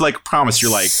 Again, it's like promise.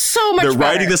 You're like, so much they're better.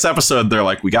 writing this episode. They're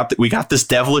like, we got this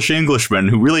devilish Englishman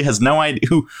who really has no idea,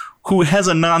 who has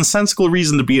a nonsensical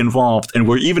reason to be involved, and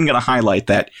we're even going to highlight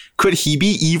that. Could he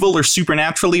be evil or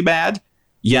supernaturally bad?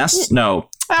 Yes, no.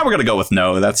 We're going to go with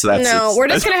no. We're just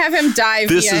going to have him die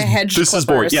via hedge clippers. Is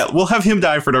boring. Yeah, we'll have him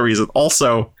die for no reason.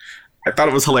 Also, I thought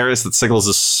it was hilarious that Sickle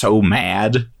is so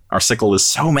mad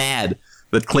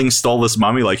that Kling stole this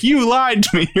mummy. Like, you lied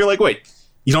to me. You're like, wait,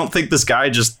 you don't think this guy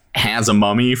just has a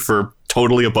mummy for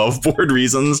totally above board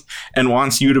reasons and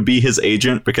wants you to be his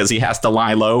agent because he has to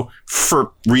lie low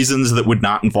for reasons that would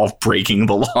not involve breaking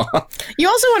the law? You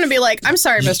also want to be like, I'm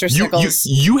sorry, Mr. Sickles.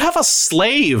 You have a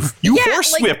slave. You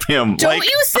horsewhip him. Don't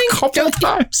you think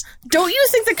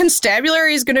the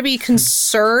constabulary is going to be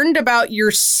concerned about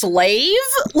your slave?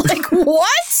 Like,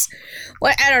 what?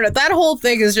 Like, I don't know. That whole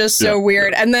thing is just so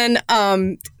weird. And then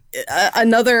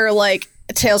another like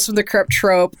Tales from the Crypt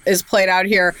trope is played out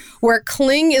here, where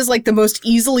Kling is like the most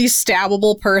easily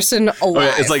stabbable person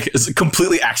alive. Oh, yeah, it's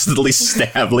completely accidentally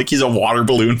stabbed, like he's a water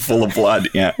balloon full of blood.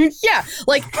 Yeah, yeah,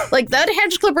 like that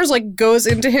hedge clippers like goes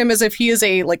into him as if he is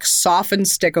a like softened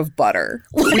stick of butter.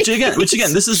 Like, which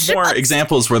again, this is more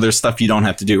examples where there's stuff you don't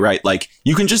have to do, right? Like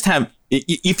you can just have,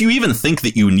 if you even think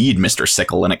that you need Mr.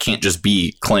 Sickle and it can't just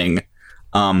be Kling.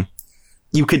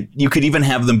 You could even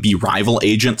have them be rival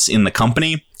agents in the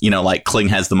company. Like Kling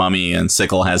has the mummy and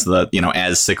Sickle has the,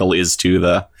 as Sickle is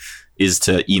to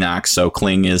Enoch, so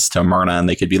Kling is to Myrna, and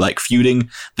they could be like feuding.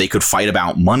 They could fight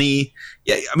about money.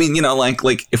 Yeah, I mean,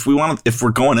 like if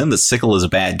we're going in that Sickle is a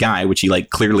bad guy, which he like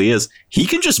clearly is, he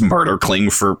can just murder Kling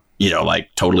for, like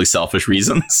totally selfish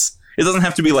reasons. It doesn't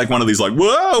have to be like one of these like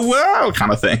whoa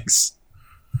kind of things.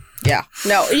 Yeah,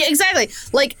 no, exactly.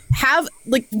 Like,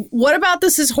 what about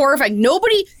this is horrifying?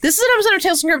 This is an episode of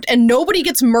Tales from the Crypt, and nobody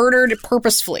gets murdered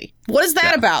purposefully. What is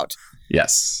that about?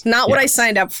 Yes. Not what I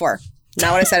signed up for.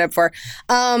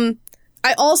 I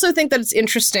also think that it's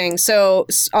interesting. So,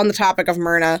 on the topic of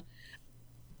Myrna,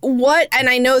 and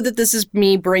I know that this is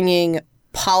me bringing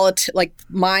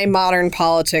my modern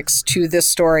politics to this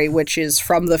story, which is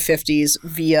from the 50s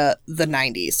via the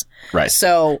 90s. Right.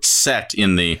 So set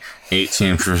in the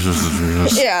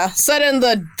 18th. Yeah, set in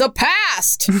the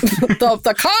past,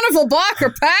 the carnival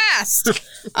barker past.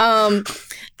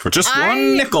 For just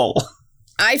one nickel.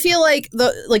 I feel like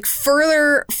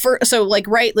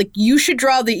you should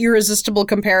draw the irresistible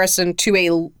comparison to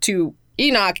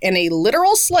Enoch and a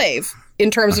literal slave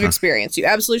in terms of experience. You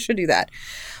absolutely should do that.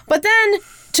 But then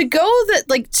to go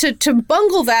to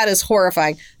bungle that is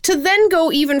horrifying. To then go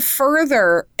even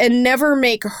further and never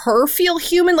make her feel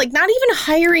human, like not even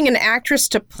hiring an actress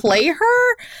to play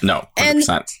her. No,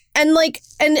 100%. And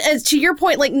to your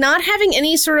point, like not having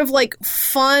any sort of like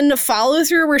fun follow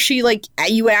through where she like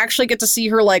you actually get to see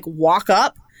her like walk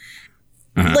up.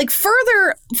 Mm-hmm. Like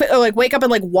further, like wake up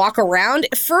and like walk around,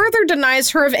 further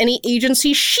denies her of any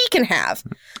agency she can have.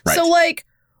 Right. So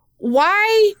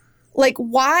why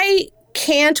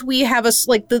can't we have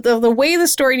the way the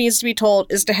story needs to be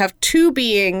told is to have two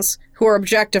beings who are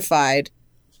objectified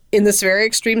in this very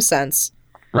extreme sense,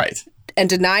 right, and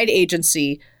denied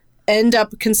agency, end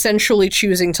up consensually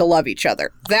choosing to love each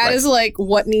other. That is like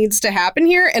what needs to happen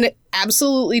here, and it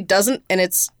absolutely doesn't, and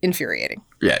it's infuriating.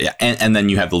 Yeah. And then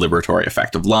you have the liberatory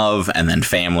effect of love and then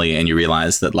family, and you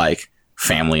realize that like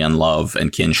family and love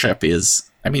and kinship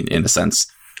is, I mean, in a sense,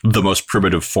 the most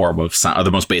primitive form of the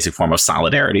most basic form of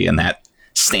solidarity, and that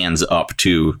stands up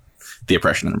to the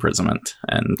oppression and imprisonment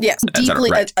and yes, et cetera.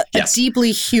 deeply Right. a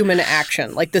deeply human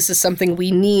action. Like this is something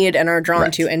we need and are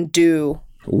drawn to and do.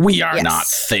 We are Yes, not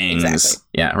things. exactly.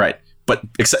 Yeah, right. But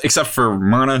except for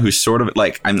Myrna, who's sort of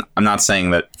like, I'm not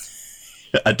saying that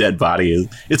a dead body is,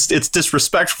 it's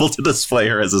disrespectful to display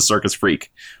her as a circus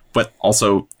freak. But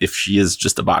also, if she is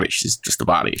just a body, she's just a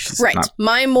body. She's Right. not.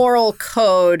 My moral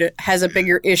code has a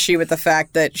bigger issue with the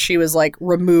fact that she was like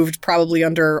removed probably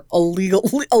under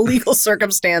illegal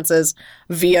circumstances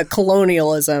via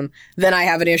colonialism than I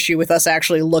have an issue with us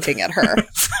actually looking at her.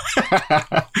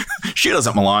 She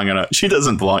doesn't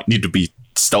need to be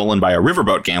stolen by a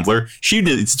riverboat gambler. She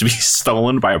needs to be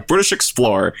stolen by a British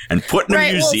explorer and put in a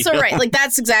Right. Well, museum. so right. Like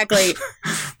that's exactly.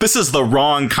 This is the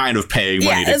wrong kind of paying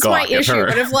money to That's my gawk at issue. her.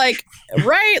 But if like,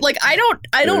 right, like I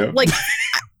don't like,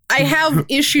 I have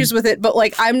issues with it, but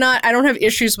like I don't have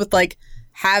issues with like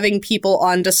having people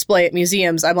on display at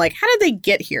museums. I'm like, how did they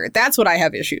get here? That's what I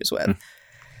have issues with.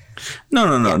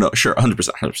 No. Sure,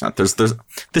 100%. There's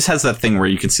this has that thing where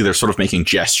you can see they're sort of making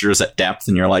gestures at depth,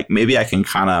 and you're like, maybe I can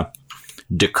kind of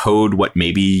decode what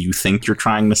maybe you think you're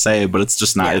trying to say, but it's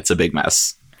just not. Yeah. It's a big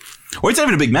mess. Or it's not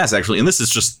even a big mess, actually. And this is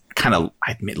just kind of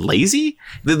lazy.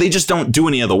 They just don't do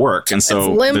any of the work, and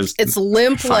so it's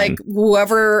limp. Like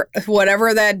whatever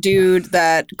that dude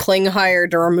that Kling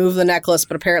hired to remove the necklace,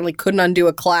 but apparently couldn't undo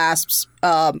a clasp's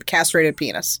castrated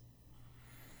penis.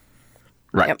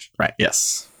 Right. Yep. Right.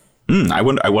 Yes. I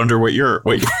wonder what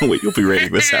you'll be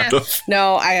rating this out of.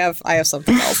 No, I have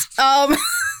something else. I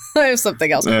have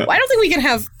something else. I don't think we can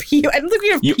have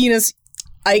penis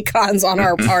icons on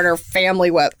our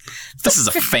family web. This is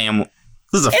a family.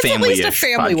 This is a family. It's at least a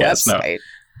family podcast, website.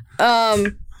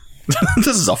 No.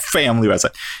 This is a family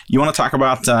website. You want to talk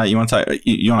about? You want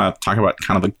to talk about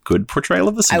kind of a good portrayal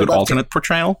of this, a good alternate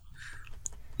portrayal.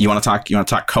 You want to talk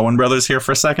Coen Brothers here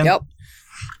for a second? Yep.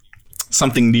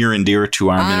 Something near and dear to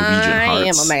our Norwegian hearts. I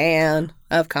am a man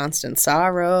of constant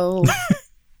sorrow.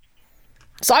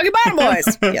 Soggy Bottom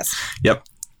Boys. Yes. Yep.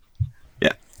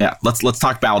 Yeah. Let's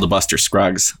talk Ballad of Buster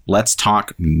Scruggs. Let's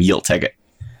talk Meal Ticket.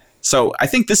 So I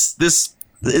think this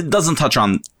it doesn't touch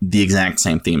on the exact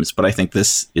same themes, but I think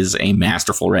this is a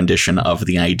masterful rendition of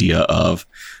the idea of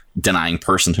denying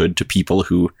personhood to people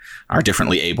who are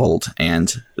differently abled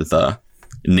and the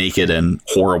naked and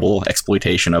horrible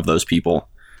exploitation of those people.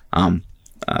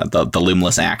 The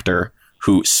limbless actor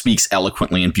who speaks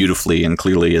eloquently and beautifully and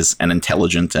clearly is an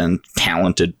intelligent and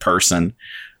talented person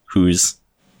who's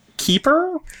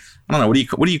keeper. I don't know.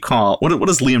 What do you call what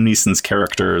is Liam Neeson's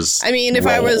character's? I mean, if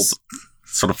role? I was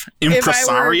sort of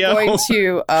impresario,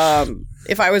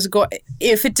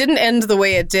 if it didn't end the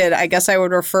way it did, I guess I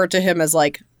would refer to him as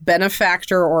like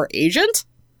benefactor or agent.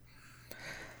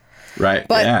 Right.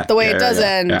 But the way it does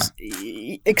end,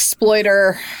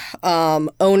 exploiter,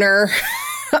 owner,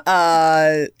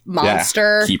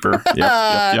 monster, keeper.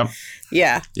 Yep.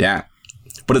 Yeah.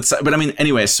 But I mean,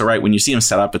 anyway, so right, when you see him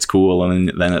set up, it's cool.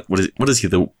 And then what is he,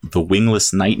 the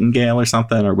wingless nightingale or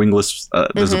something? Or wingless,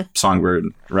 there's a songbird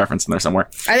reference in there somewhere.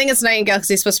 I think it's Nightingale because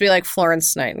he's supposed to be like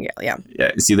Florence Nightingale, yeah.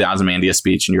 Yeah, you see the Ozymandias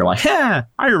speech and you're like, I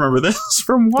remember this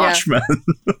from Watchmen.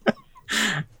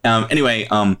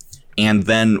 Yeah. And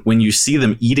then when you see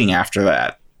them eating after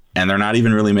that, and they're not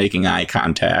even really making eye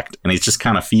contact, and he's just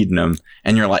kind of feeding them,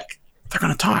 and you're like, they're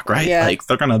going to talk, right? Yeah. Like,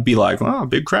 they're going to be like, oh,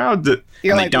 big crowd. And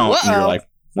like, they don't. whoa. And you're like,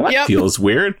 well, that feels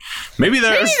weird. Maybe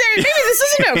this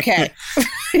isn't okay.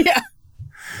 Yeah.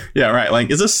 Yeah, right. Like,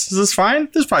 is this fine?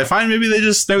 This is probably fine. Maybe they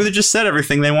just said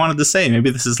everything they wanted to say. Maybe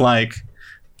this is like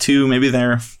maybe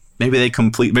they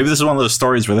complete. Maybe this is one of those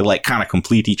stories where they like kind of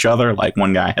complete each other. Like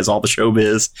one guy has all the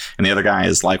showbiz and the other guy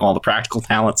is like all the practical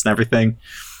talents and everything.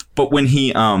 But when he,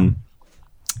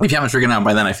 if you haven't figured out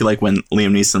by then, I feel like when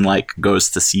Liam Neeson like goes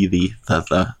to see the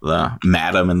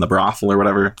madam in the brothel or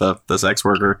whatever, the sex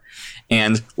worker,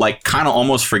 and like kind of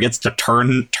almost forgets to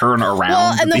turn around.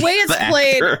 Well, and the way it's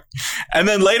played, and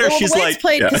then later she's like, it's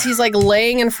played because he's like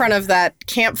laying in front of that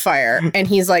campfire and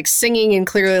he's like singing and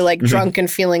clearly like drunk and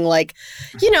feeling like,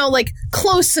 like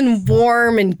close and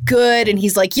warm and good, and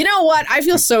he's like, you know what, I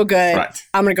feel so good. Right.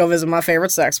 I'm gonna go visit my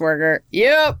favorite sex worker.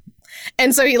 Yep.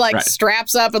 And so he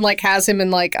straps up and like has him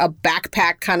in like a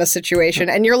backpack kind of situation.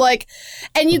 And you're like,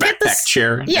 and you get this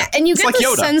chair. Yeah. And you get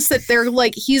the sense that they're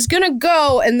like, he's going to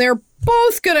go and they're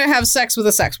both going to have sex with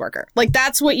a sex worker. Like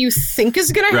that's what you think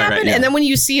is going to happen. Right, yeah. And then when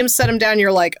you see him set him down,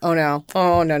 you're like, oh no.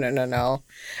 Oh no.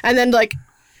 And then like,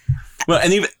 well,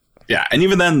 and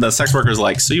even then the sex worker's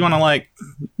like, so you want to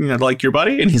like your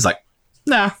buddy? And he's like,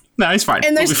 nah, he's fine.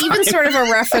 And there's even sort of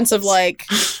a reference of like,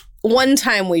 one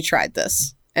time we tried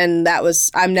this. And that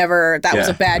was was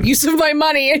a bad use of my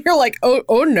money. And you're like,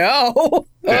 oh no.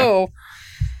 Yeah. Oh.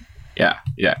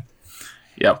 Yeah.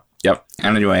 Yep.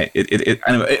 And anyway,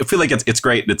 anyway, I feel like it's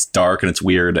great. It's dark and it's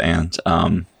weird, and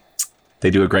they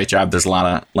do a great job. There's a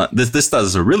lot of this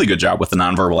does a really good job with the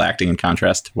nonverbal acting in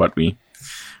contrast to what we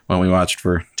watched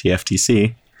for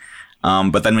TFTC.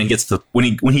 But then when he gets to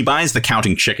when he buys the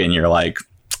counting chicken, you're like,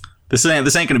 this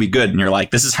ain't going to be good. And you're like,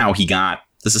 this is how he got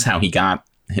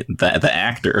the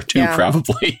actor too,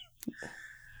 probably.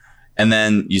 And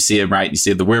then you see him, right? You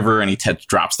see the river, and he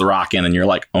drops the rock in, and you're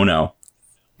like, oh no.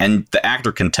 And the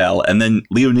actor can tell. And then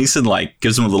Liam Neeson like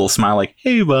gives him a little smile like,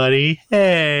 hey, buddy.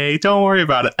 Hey, don't worry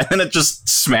about it. And then it just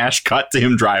smash cut to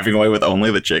him driving away with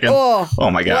only the chicken. Oh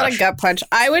my gosh. What a gut punch.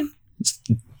 It's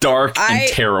dark and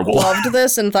terrible. I loved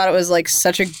this and thought it was like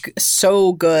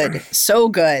so good. So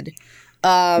good.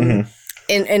 And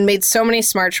made so many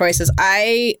smart choices.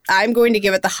 I'm going to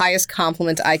give it the highest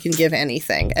compliment I can give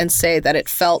anything and say that it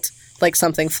felt like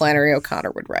something Flannery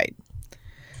O'Connor would write.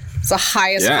 It's the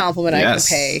highest compliment I can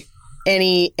pay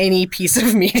any piece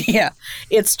of media.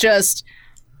 It's just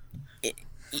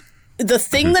the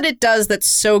thing that it does that's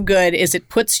so good is it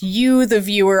puts you, the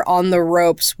viewer, on the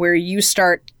ropes where you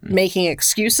start making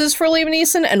excuses for Liam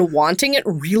Neeson and wanting it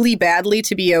really badly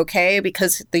to be okay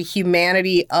because the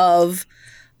humanity of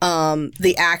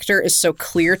the actor is so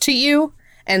clear to you,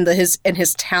 and his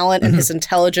talent and his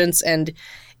intelligence and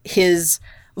his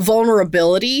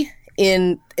vulnerability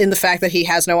in the fact that he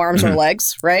has no arms or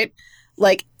legs, right?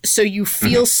 Like, so you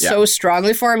feel so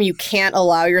strongly for him, you can't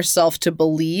allow yourself to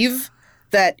believe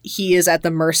that he is at the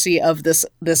mercy of this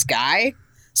guy.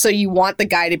 So you want the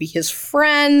guy to be his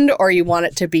friend, or you want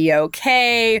it to be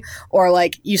okay, or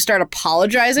like you start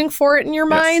apologizing for it in your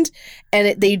mind,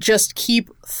 and they just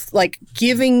keep like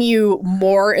giving you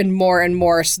more and more and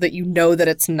more so that you know that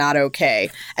it's not okay.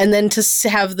 And then to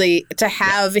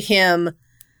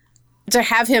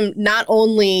have him not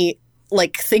only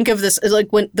like think of this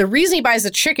like when the reason he buys the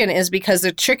chicken is because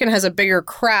the chicken has a bigger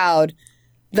crowd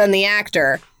than the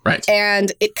actor. Right.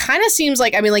 And it kind of seems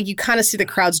like, I mean, like you kind of see the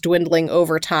crowds dwindling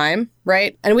over time,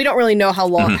 right? And we don't really know how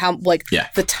long,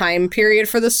 the time period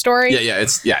for the story.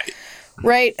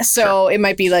 Right. So it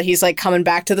might be that he's like coming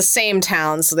back to the same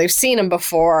town. So they've seen him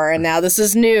before and now this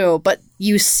is new. But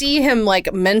you see him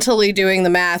like mentally doing the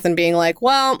math and being like,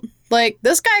 well, like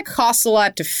this guy costs a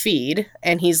lot to feed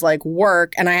and he's like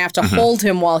work and I have to hold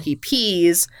him while he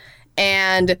pees.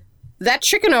 And that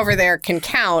chicken over there can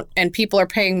count and people are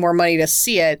paying more money to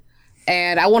see it.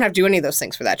 And I won't have to do any of those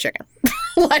things for that chicken.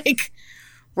 Like,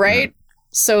 right?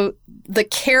 So the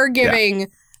caregiving... Yeah.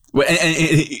 Well,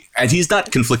 and he's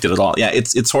not conflicted at all. Yeah,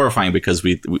 it's horrifying because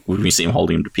when we see him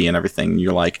holding him to pee and everything,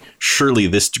 you're like, surely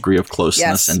this degree of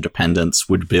closeness and dependence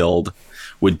would build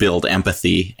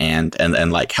empathy and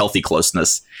like healthy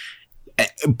closeness.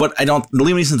 But Liam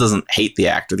Neeson doesn't hate the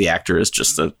actor. The actor is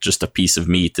just a piece of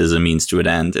meat as a means to an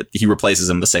end. He replaces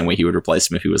him the same way he would replace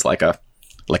him if he was like a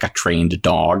trained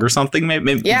dog or something.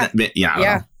 Maybe I don't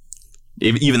know.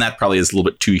 Even that probably is a little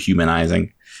bit too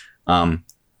humanizing. But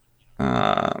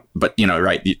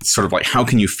right, it's sort of like how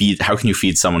can you feed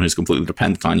someone who's completely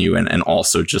dependent on you and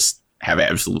also just have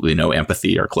absolutely no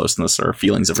empathy or closeness or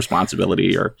feelings of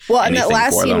responsibility or and that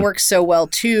last scene works so well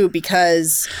too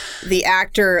because the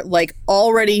actor like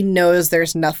already knows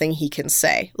there's nothing he can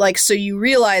say. Like, so you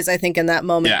realize, I think in that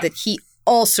moment that he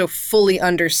also fully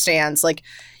understands, like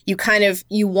you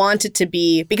want it to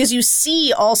be, because you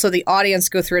see also the audience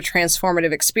go through a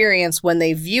transformative experience when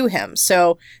they view him.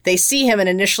 So they see him and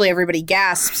initially everybody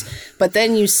gasps, but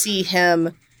then you see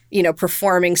him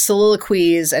performing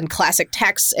soliloquies and classic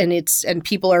texts, and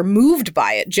people are moved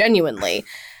by it genuinely,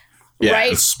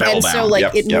 right? And so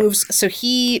like it moves. So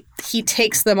he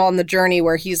takes them on the journey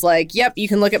where he's like, "Yep, you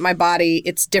can look at my body.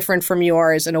 It's different from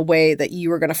yours in a way that you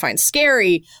are going to find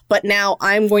scary. But now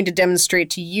I'm going to demonstrate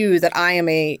to you that I am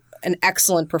an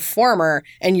excellent performer,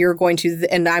 and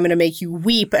and I'm going to make you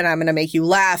weep, and I'm going to make you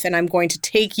laugh, and I'm going to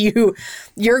take you.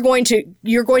 You're going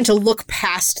to look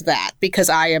past that because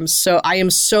I am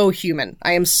so human.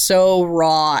 I am so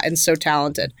raw and so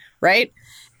talented, right?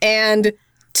 And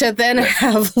to then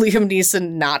have Liam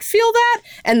Neeson not feel that,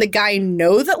 and the guy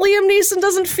know that Liam Neeson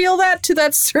doesn't feel that to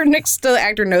that certain extent, the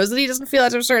actor knows that he doesn't feel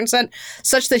that to a certain extent,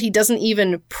 such that he doesn't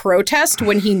even protest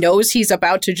when he knows he's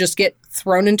about to just get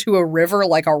thrown into a river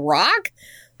like a rock.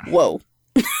 Whoa.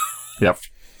 Yep.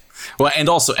 Well, and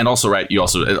also, right, it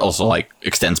also like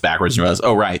extends backwards and you realize,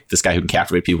 oh, right, this guy who can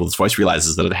captivate people with his voice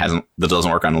realizes that that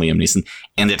doesn't work on Liam Neeson,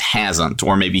 and it hasn't,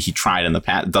 or maybe he tried in the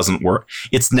past, it doesn't work.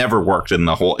 It's never worked in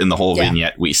the whole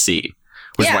vignette we see.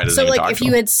 Which is why it doesn't even talk if to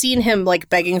you him. had seen him like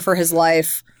begging for his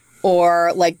life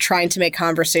or like trying to make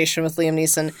conversation with Liam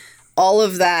Neeson, all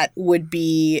of that would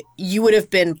be, you would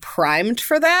have been primed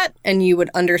for that, and you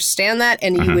would understand that,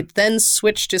 and you would then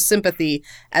switch to sympathy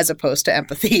as opposed to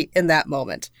empathy in that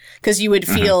moment. Because you would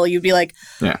feel, you'd be like,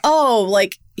 oh,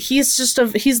 like, he's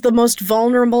the most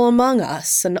vulnerable among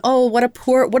us, and oh, what a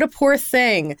poor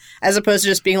thing, as opposed to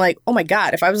just being like, oh my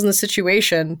God, if I was in the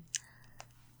situation,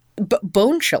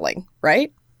 bone chilling,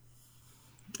 right?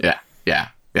 Yeah.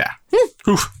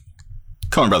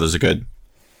 Coen Brothers are good.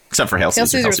 Except for Hail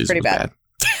Caesar. Hail Caesar was pretty bad.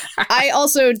 I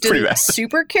also didn't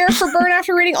super care for Burn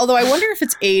after reading, although I wonder if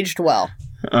it's aged well.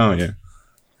 Oh, yeah.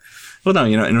 Well, no,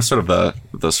 in sort of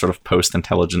the sort of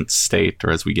post-intelligence state, or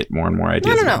as we get more and more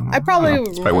ideas. I don't know. I probably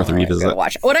it's probably worth a revisit.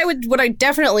 Watch. What I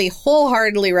definitely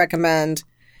wholeheartedly recommend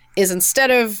is, instead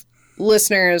of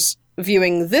listeners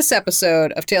viewing this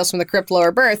episode of Tales from the Crypt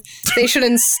Lower Berth, they should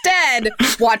instead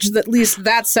watch at least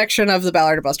that section of the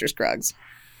Ballad of Buster Scruggs.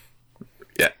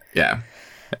 Yeah.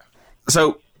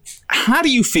 So, how do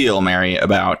you feel, Mary,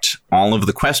 about all of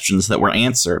the questions that were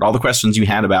answered? All the questions you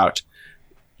had about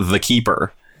the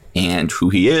Keeper and who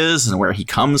he is and where he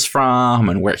comes from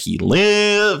and where he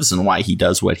lives and why he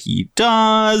does what he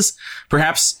does.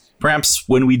 Perhaps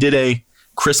when we did a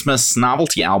Christmas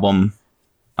novelty album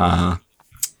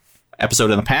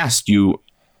episode in the past, you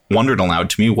wondered aloud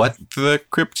to me what the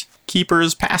Crypt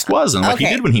Keeper's past was and what he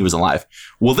did when he was alive.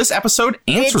 Well, this episode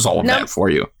answers all of that for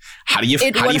you. How do you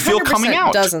feel coming out?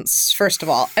 It doesn't, first of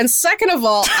all. And second of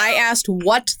all, I asked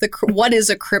what is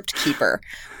a Crypt Keeper,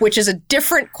 which is a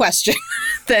different question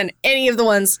than any of the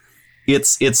ones.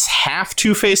 It's half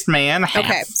two-faced man,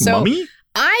 half mummy?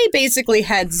 I basically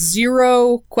had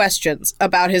zero questions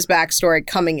about his backstory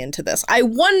coming into this. I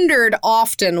wondered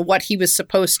often what he was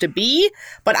supposed to be,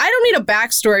 but I don't need a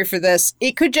backstory for this.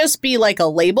 It could just be like a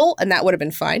label, and that would have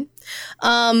been fine.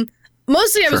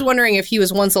 Mostly I was wondering if he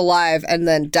was once alive and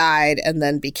then died and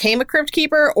then became a Crypt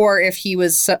Keeper, or if he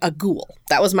was a ghoul.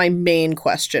 That was my main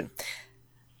question.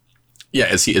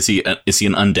 Yeah, is he an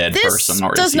undead person?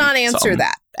 Or does not answer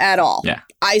that at all. Yeah.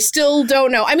 I still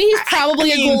don't know. I mean, he's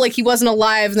probably a ghoul, like he wasn't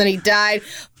alive and then he died.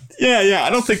 Yeah. I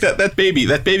don't think that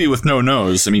baby with no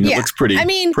nose. I mean, it looks pretty.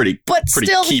 But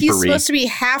still, keepery. He's supposed to be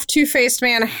half two-faced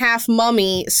man, half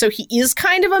mummy. So he is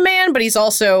kind of a man, but he's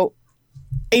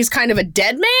kind of a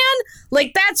dead man.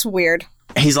 Like, that's weird.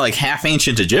 He's like half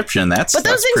ancient Egyptian. But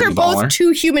those things are both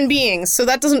two human beings, so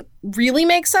that doesn't really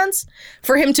make sense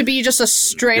for him to be just a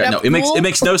straight up. No, it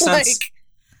makes no sense.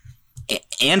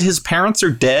 And his parents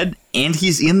are dead, and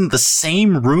he's in the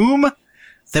same room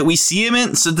that we see him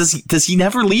in. So does he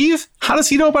never leave? How does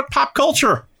he know about pop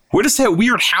culture? Where does that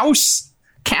weird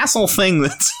castle thing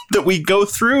that we go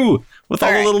through with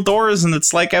all the little doors, and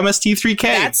it's like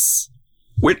MST3K?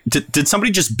 Did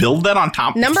somebody just build that on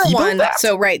top? Number one,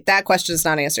 that question is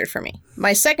not answered for me.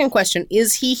 My second question,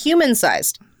 is he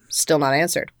human-sized? Still not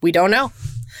answered. We don't know.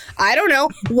 I don't know.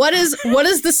 What is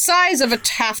the size of a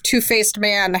half two-faced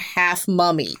man, half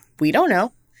mummy? We don't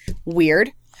know.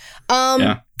 Weird.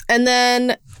 And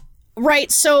then,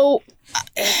 so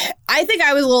I think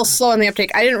I was a little slow on the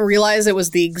uptake. I didn't realize it was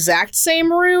the exact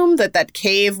same room that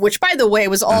cave, which, by the way,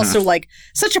 was also like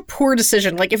such a poor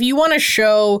decision. Like, if you want to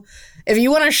show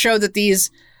that these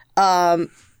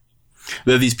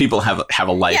people have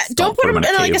a life, don't put them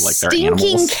in like a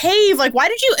stinking cave. Like, why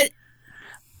did you?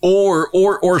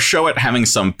 Or show it having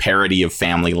some parody of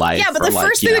family life. Yeah, but the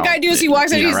first thing the guy does, he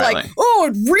walks in, he's like, "Oh,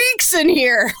 it reeks in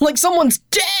here! Like someone's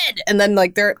dead!" And then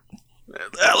like they're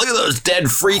look at those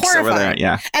dead freaks over there.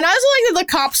 Yeah, and I also like that the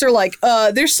cops are like,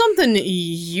 "There's something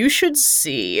you should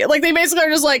see." Like they basically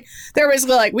are just like, they're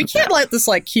basically like, "We can't let this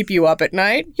like keep you up at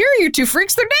night. Here are you two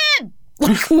freaks. They're dead."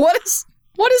 Like what is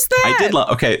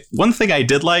that? One thing I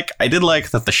did like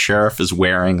that the sheriff is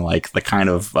wearing like the kind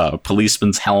of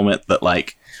policeman's helmet that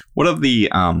like. What of the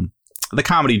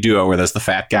comedy duo where there's the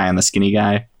fat guy and the skinny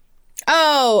guy?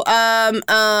 Oh,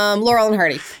 Laurel and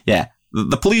Hardy. Yeah,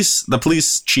 the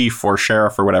police chief or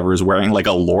sheriff or whatever is wearing like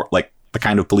the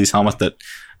kind of police helmet that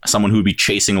someone who would be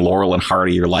chasing Laurel and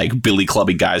Hardy or like Billy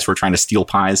Clubby guys who are trying to steal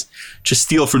pies, just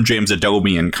steal from James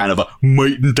Adobe in kind of a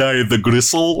Mightn't I the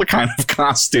Gristle kind of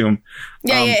costume.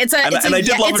 Yeah, it's a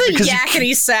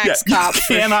yakety sax cop. You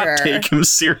cannot take him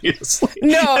seriously.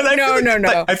 No.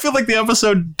 I feel like the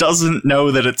episode doesn't know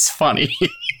that it's funny.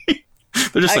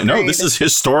 They're just like, no, this is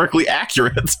historically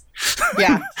accurate.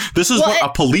 Yeah. This is what a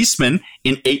policeman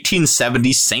in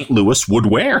 1870 St. Louis would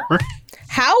wear.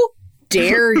 How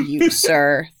dare you,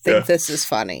 sir, think this is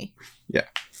funny? Yeah.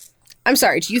 I'm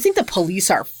sorry, do you think the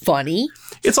police are funny?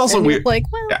 It's also weird.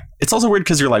 Like, well. Yeah. It's also weird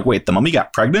because you're like, wait, the mummy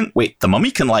got pregnant? Wait, the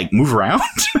mummy can like move around?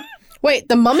 Wait,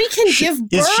 the mummy can give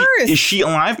birth? Is she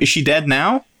alive? Is she dead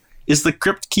now? Is the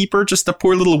Crypt Keeper just a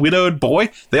poor little widowed boy?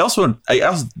 They also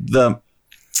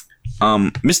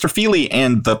Mr. Feely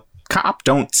and the cop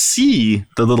don't see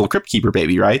the little Crypt Keeper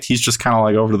baby, right? He's just kind of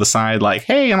like over to the side like,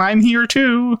 hey, and I'm here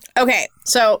too. Okay,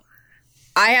 so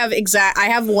I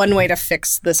have one way to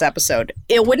fix this episode.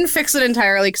 It wouldn't fix it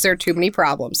entirely because there are too many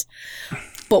problems.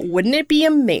 But wouldn't it be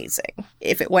amazing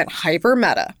if it went hyper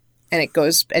meta and it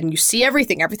goes and you see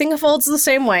everything unfolds the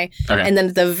same way. Okay. And then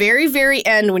at the very, very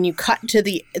end, when you cut to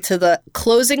the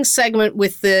closing segment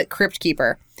with the Crypt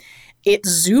Keeper, it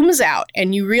zooms out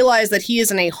and you realize that he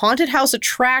is in a haunted house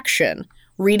attraction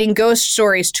reading ghost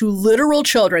stories to literal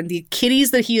children. The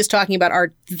kitties that he is talking about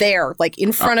are there, like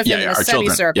in front of him in a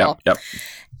semicircle. Yep.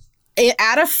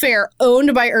 At a fair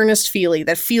owned by Ernest Feely,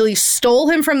 that Feely stole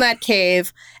him from that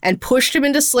cave and pushed him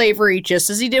into slavery just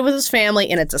as he did with his family.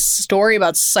 And it's a story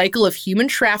about cycle of human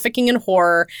trafficking and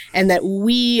horror, and that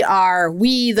we,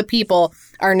 the people,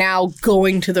 are now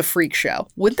going to the freak show.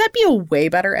 Wouldn't that be a way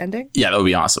better ending? Yeah, that would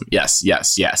be awesome. Yes.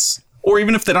 Or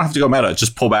even if they don't have to go meta,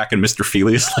 just pull back and Mr.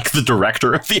 Feely is like the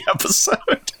director of the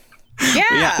episode.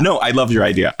 Yeah. No, I love your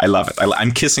idea. I love it.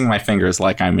 I'm kissing my fingers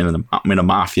like I'm in a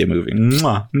mafia movie.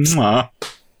 Mwah, mwah.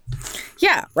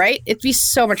 Yeah, right? It'd be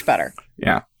so much better.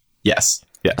 Yeah. Yes.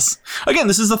 Again,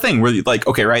 this is the thing where like,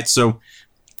 okay, right. So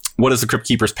what is the Crypt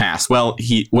Keeper's past? Well,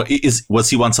 was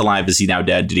he once alive? Is he now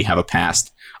dead? Did he have a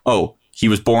past? Oh, he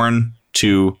was born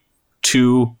to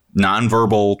two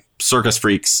nonverbal circus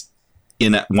freaks,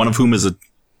 one of whom is a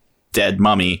dead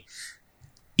mummy,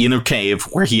 in a cave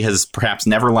where he has perhaps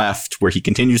never left, where he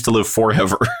continues to live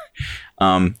forever.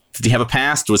 Did he have a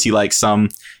past? Was he like some,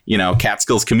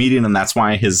 Catskills comedian and that's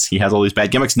why he has all these bad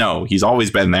gimmicks? No, he's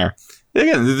always been there.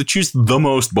 Again, they choose the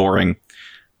most boring.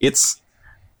 It's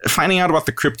finding out about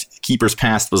the Crypt Keeper's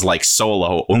past was like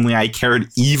Solo, only I cared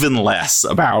even less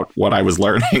about what I was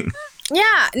learning.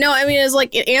 Yeah, no, I mean, it's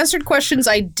like it answered questions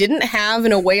I didn't have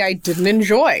in a way I didn't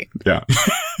enjoy. Yeah.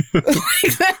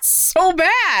 Like, that's so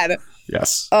bad.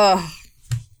 Yes. Ugh.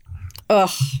 All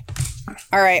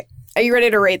right. Are you ready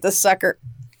to rate this sucker?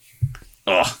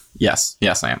 Ugh. Yes,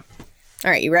 I am.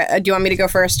 All right. You do you want me to go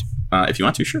first? If you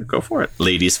want to, sure. Go for it.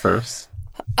 Ladies first.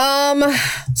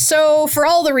 So for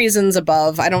all the reasons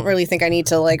above, I don't really think I need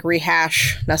to like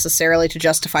rehash necessarily to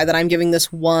justify that I'm giving this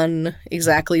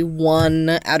exactly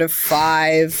 1 out of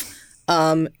 5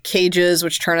 cages,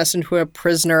 which turn us into a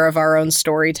prisoner of our own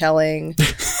storytelling.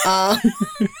 I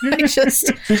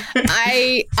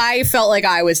felt like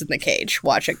I was in the cage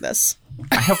watching this.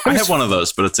 I have one of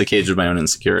those, but it's a cage of my own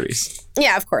insecurities.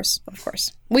 Yeah, of course.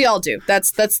 We all do.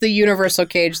 That's the universal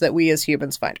cage that we as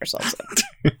humans find ourselves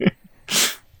in.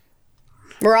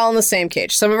 We're all in the same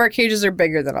cage. Some of our cages are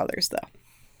bigger than others, though.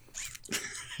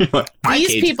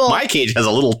 My cage has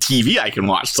a little TV I can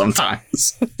watch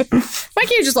sometimes. My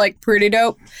cage is like pretty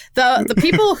dope. The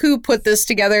people who put this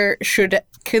together should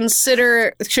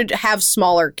have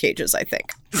smaller cages, I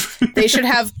think. They should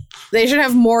have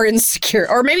more insecure,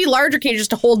 or maybe larger cages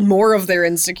to hold more of their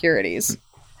insecurities.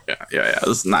 Yeah. This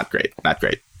is not great.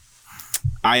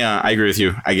 I agree with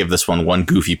you. I give this one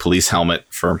goofy police helmet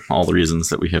for all the reasons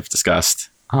that we have discussed.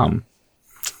 Kind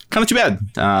of too bad.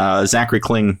 Zachary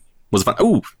Kling was fun.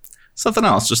 Oh, something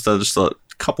else. Just a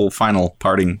couple final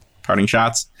parting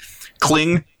shots.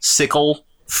 Kling, Sickle,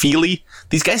 Feely.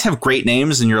 These guys have great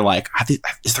names, and you're like,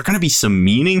 is there going to be some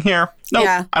meaning here? Nope,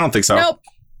 yeah. I don't think so.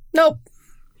 Nope.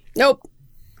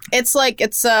 It's like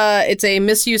it's a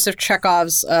misuse of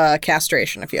Chekhov's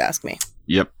castration, if you ask me.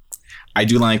 Yep. I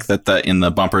do like that in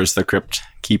the bumpers, the Crypt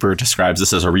Keeper describes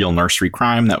this as a real nursery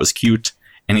crime. That was cute.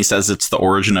 And he says it's the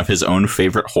origin of his own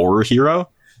favorite horror hero.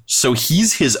 So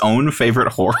he's his own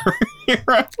favorite horror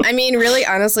hero. I mean, really,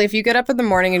 honestly, if you get up in the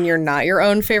morning and you're not your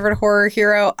own favorite horror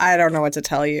hero, I don't know what to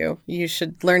tell you. You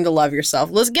should learn to love yourself.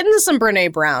 Let's get into some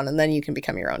Brene Brown, and then you can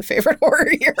become your own favorite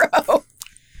horror hero.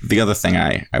 The other thing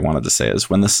I wanted to say is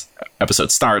when this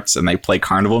episode starts and they play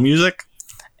carnival music,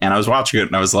 and I was watching it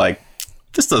and I was like,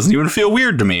 this doesn't even feel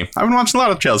weird to me. I've been watching a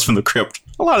lot of Tales from the Crypt.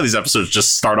 A lot of these episodes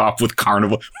just start off with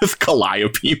carnival, with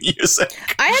Calliope music.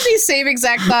 I had the same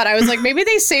exact thought. I was like, maybe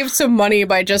they saved some money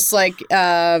by just like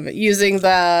using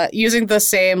the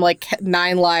same like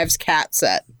 9 Lives cat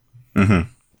set. Mm-hmm.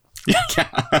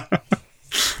 Yeah.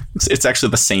 It's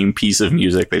actually the same piece of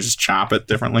music. They just chop it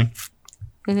differently.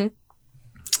 Mm-hmm.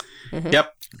 Mm-hmm.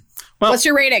 Yep. Well, what's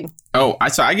your rating? Oh,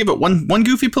 I give it one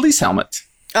goofy police helmet.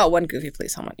 Oh, one goofy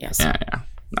police helmet, yes. Yeah.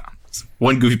 No.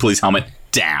 One goofy police helmet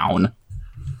down.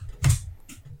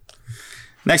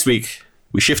 Next week,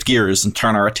 we shift gears and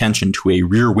turn our attention to a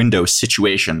rear window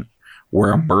situation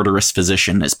where a murderous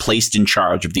physician is placed in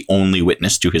charge of the only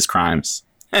witness to his crimes.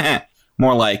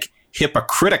 More like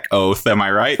Hippocratic Oath, am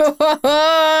I right?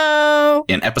 Oh,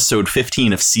 In episode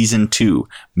 15 of season 2,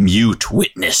 Mute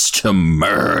Witness to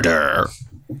Murder.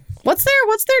 what's their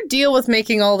deal with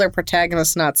making all their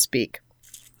protagonists not speak?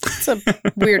 It's a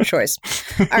weird choice.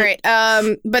 All right.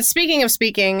 But speaking of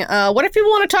speaking, what if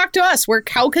people want to talk to us?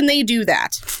 How can they do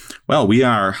that? Well, we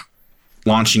are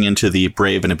launching into the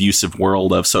brave and abusive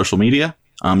world of social media.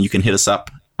 You can hit us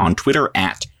up on Twitter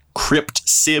at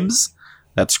CryptSibs.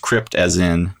 That's crypt as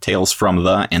in Tales from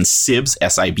the, and Sibs,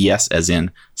 S-I-B-S, as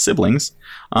in siblings.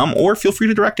 Or feel free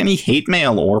to direct any hate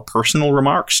mail or personal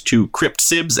remarks to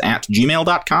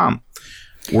cryptsibs@gmail.com.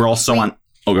 We're also on...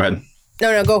 Oh, go ahead.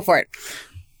 No, go for it.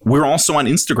 We're also on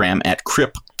Instagram at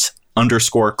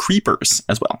crypt_creepers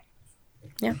as well.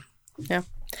 Yeah.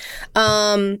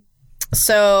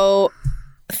 So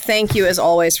thank you as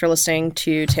always for listening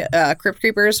to Crypt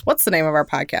Creepers. What's the name of our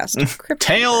podcast? Crypt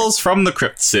Tales from the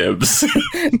Crypt Sibs.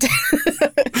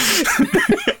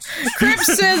 Crypt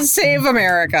Sibs Save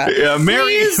America. Yeah,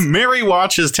 Mary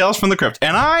watches Tales from the Crypt,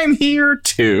 and I'm here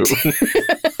too.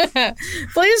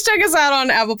 Please check us out on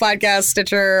Apple Podcasts,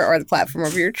 Stitcher, or the platform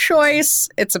of your choice.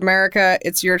 It's America.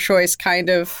 It's your choice, kind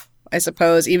of, I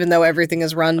suppose, even though everything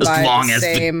is run by the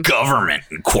same... As the government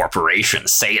and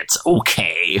corporations say it's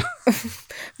okay.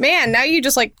 Man, now you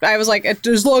just I was like,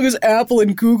 as long as Apple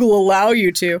and Google allow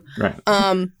you to. Right.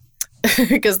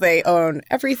 Because they own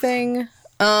everything.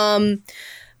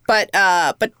 But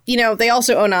they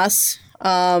also own us.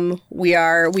 We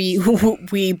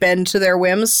bend to their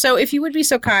whims. So if you would be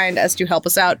so kind as to help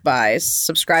us out by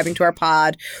subscribing to our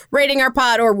pod, rating our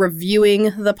pod, or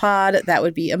reviewing the pod, that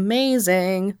would be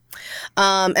amazing.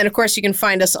 And of course, you can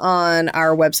find us on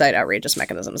our website,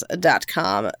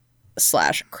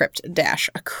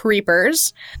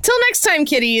 outrageousmechanisms.com/crypt-creepers. Till next time,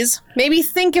 kiddies, maybe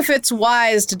think if it's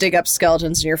wise to dig up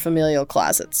skeletons in your familial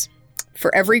closets.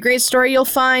 For every great story you'll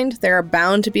find, there are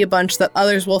bound to be a bunch that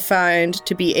others will find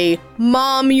to be a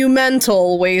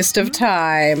monumental waste of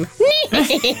time.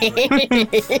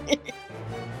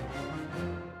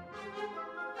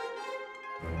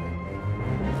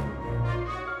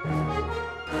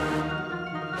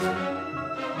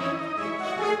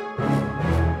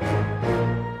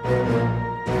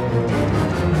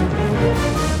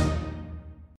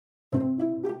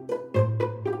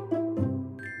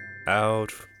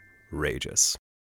 Outrageous.